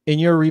have in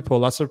your repo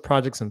lots of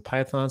projects in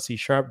Python, C#,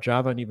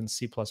 Java, and even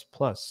C++.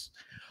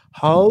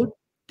 How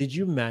did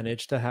you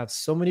manage to have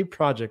so many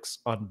projects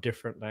on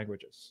different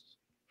languages?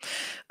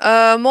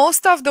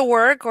 Most of the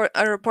work or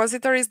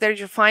repositories that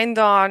you find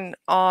on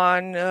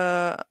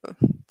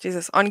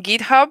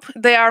GitHub,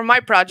 they are my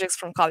projects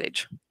from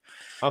college.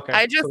 Okay.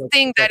 I just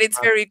think that it's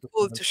very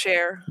cool to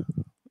share.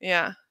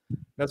 Yeah.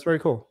 That's very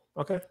cool.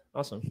 Okay.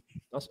 Awesome.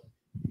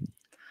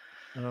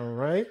 All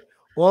right.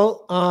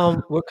 Well,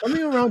 we're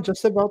coming around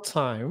just about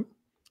time.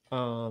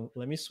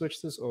 Let me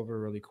switch this over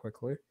really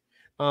quickly.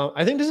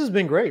 I think this has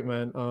been great,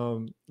 man.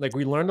 Like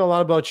we learned a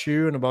lot about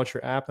you and about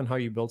your app and how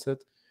you built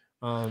it.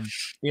 And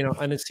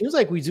it seems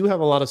like we do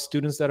have a lot of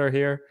students that are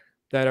here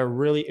that are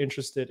really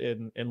interested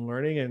in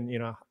learning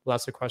and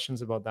lots of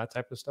questions about that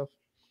type of stuff.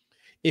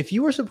 If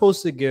you were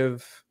supposed to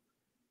give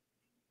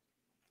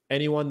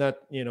anyone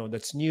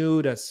that's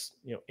new, that's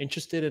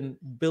interested in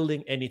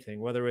building anything,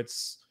 whether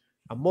it's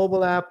a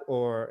mobile app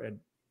or a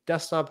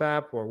desktop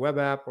app or web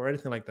app or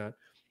anything like that,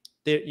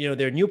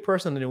 they're a new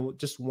person and they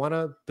just want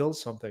to build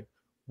something,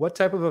 what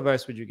type of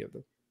advice would you give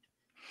them?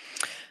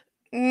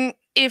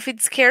 If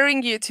it's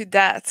scaring you to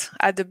death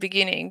at the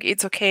beginning,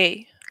 it's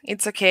okay.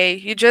 It's okay.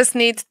 You just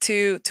need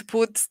to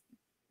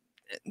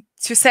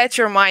set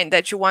your mind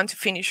that you want to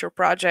finish your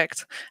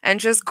project and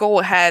just go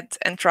ahead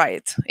and try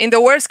it. In the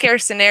worst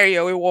case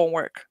scenario, it won't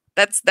work.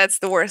 That's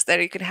the worst that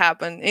it could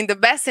happen. In the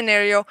best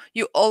scenario,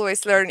 you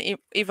always learn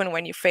even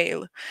when you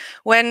fail.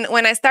 When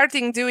I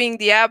started doing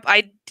the app,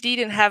 I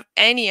didn't have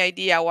any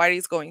idea what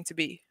it's going to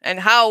be and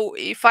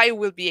if I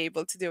will be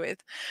able to do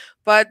it.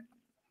 But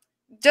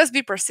just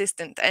be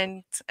persistent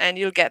and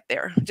you'll get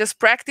there. Just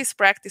practice.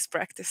 Practice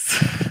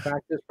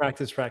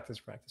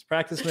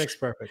makes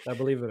perfect. I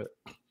believe in it.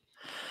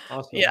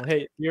 Awesome. Yeah. Well,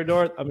 hey,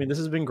 Theodora, this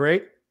has been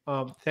great.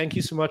 Thank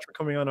you so much for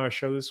coming on our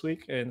show this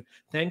week, and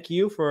thank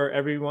you for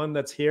everyone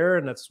that's here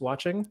and that's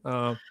watching.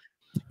 I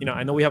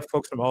know we have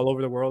folks from all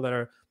over the world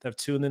that have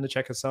tuned in to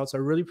check us out, so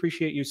I really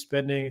appreciate you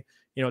spending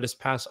this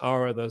past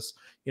hour with us,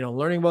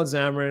 learning about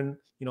Xamarin,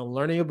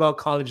 learning about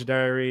College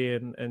Diary,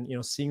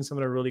 and seeing some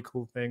of the really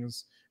cool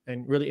things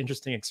and really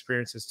interesting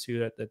experiences too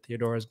that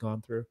Theodora has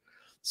gone through.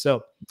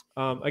 So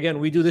again,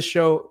 we do this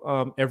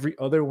show every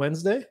other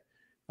Wednesday.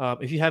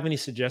 If you have any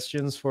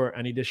suggestions for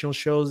any additional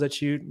shows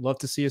that you'd love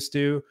to see us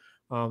do,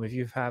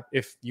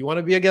 if you want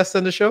to be a guest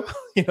on the show,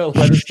 let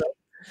us know.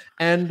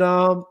 And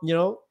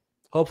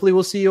hopefully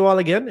we'll see you all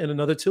again in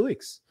another 2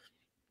 weeks.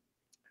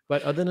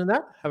 But other than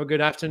that, have a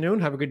good afternoon,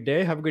 have a good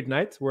day, have a good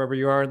night, wherever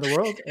you are in the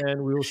world.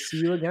 And we will see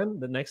you again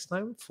the next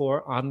time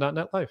for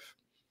On.NET Live.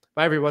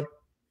 Bye, everyone.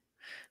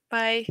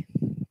 Bye.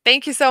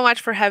 Thank you so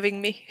much for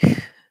having me.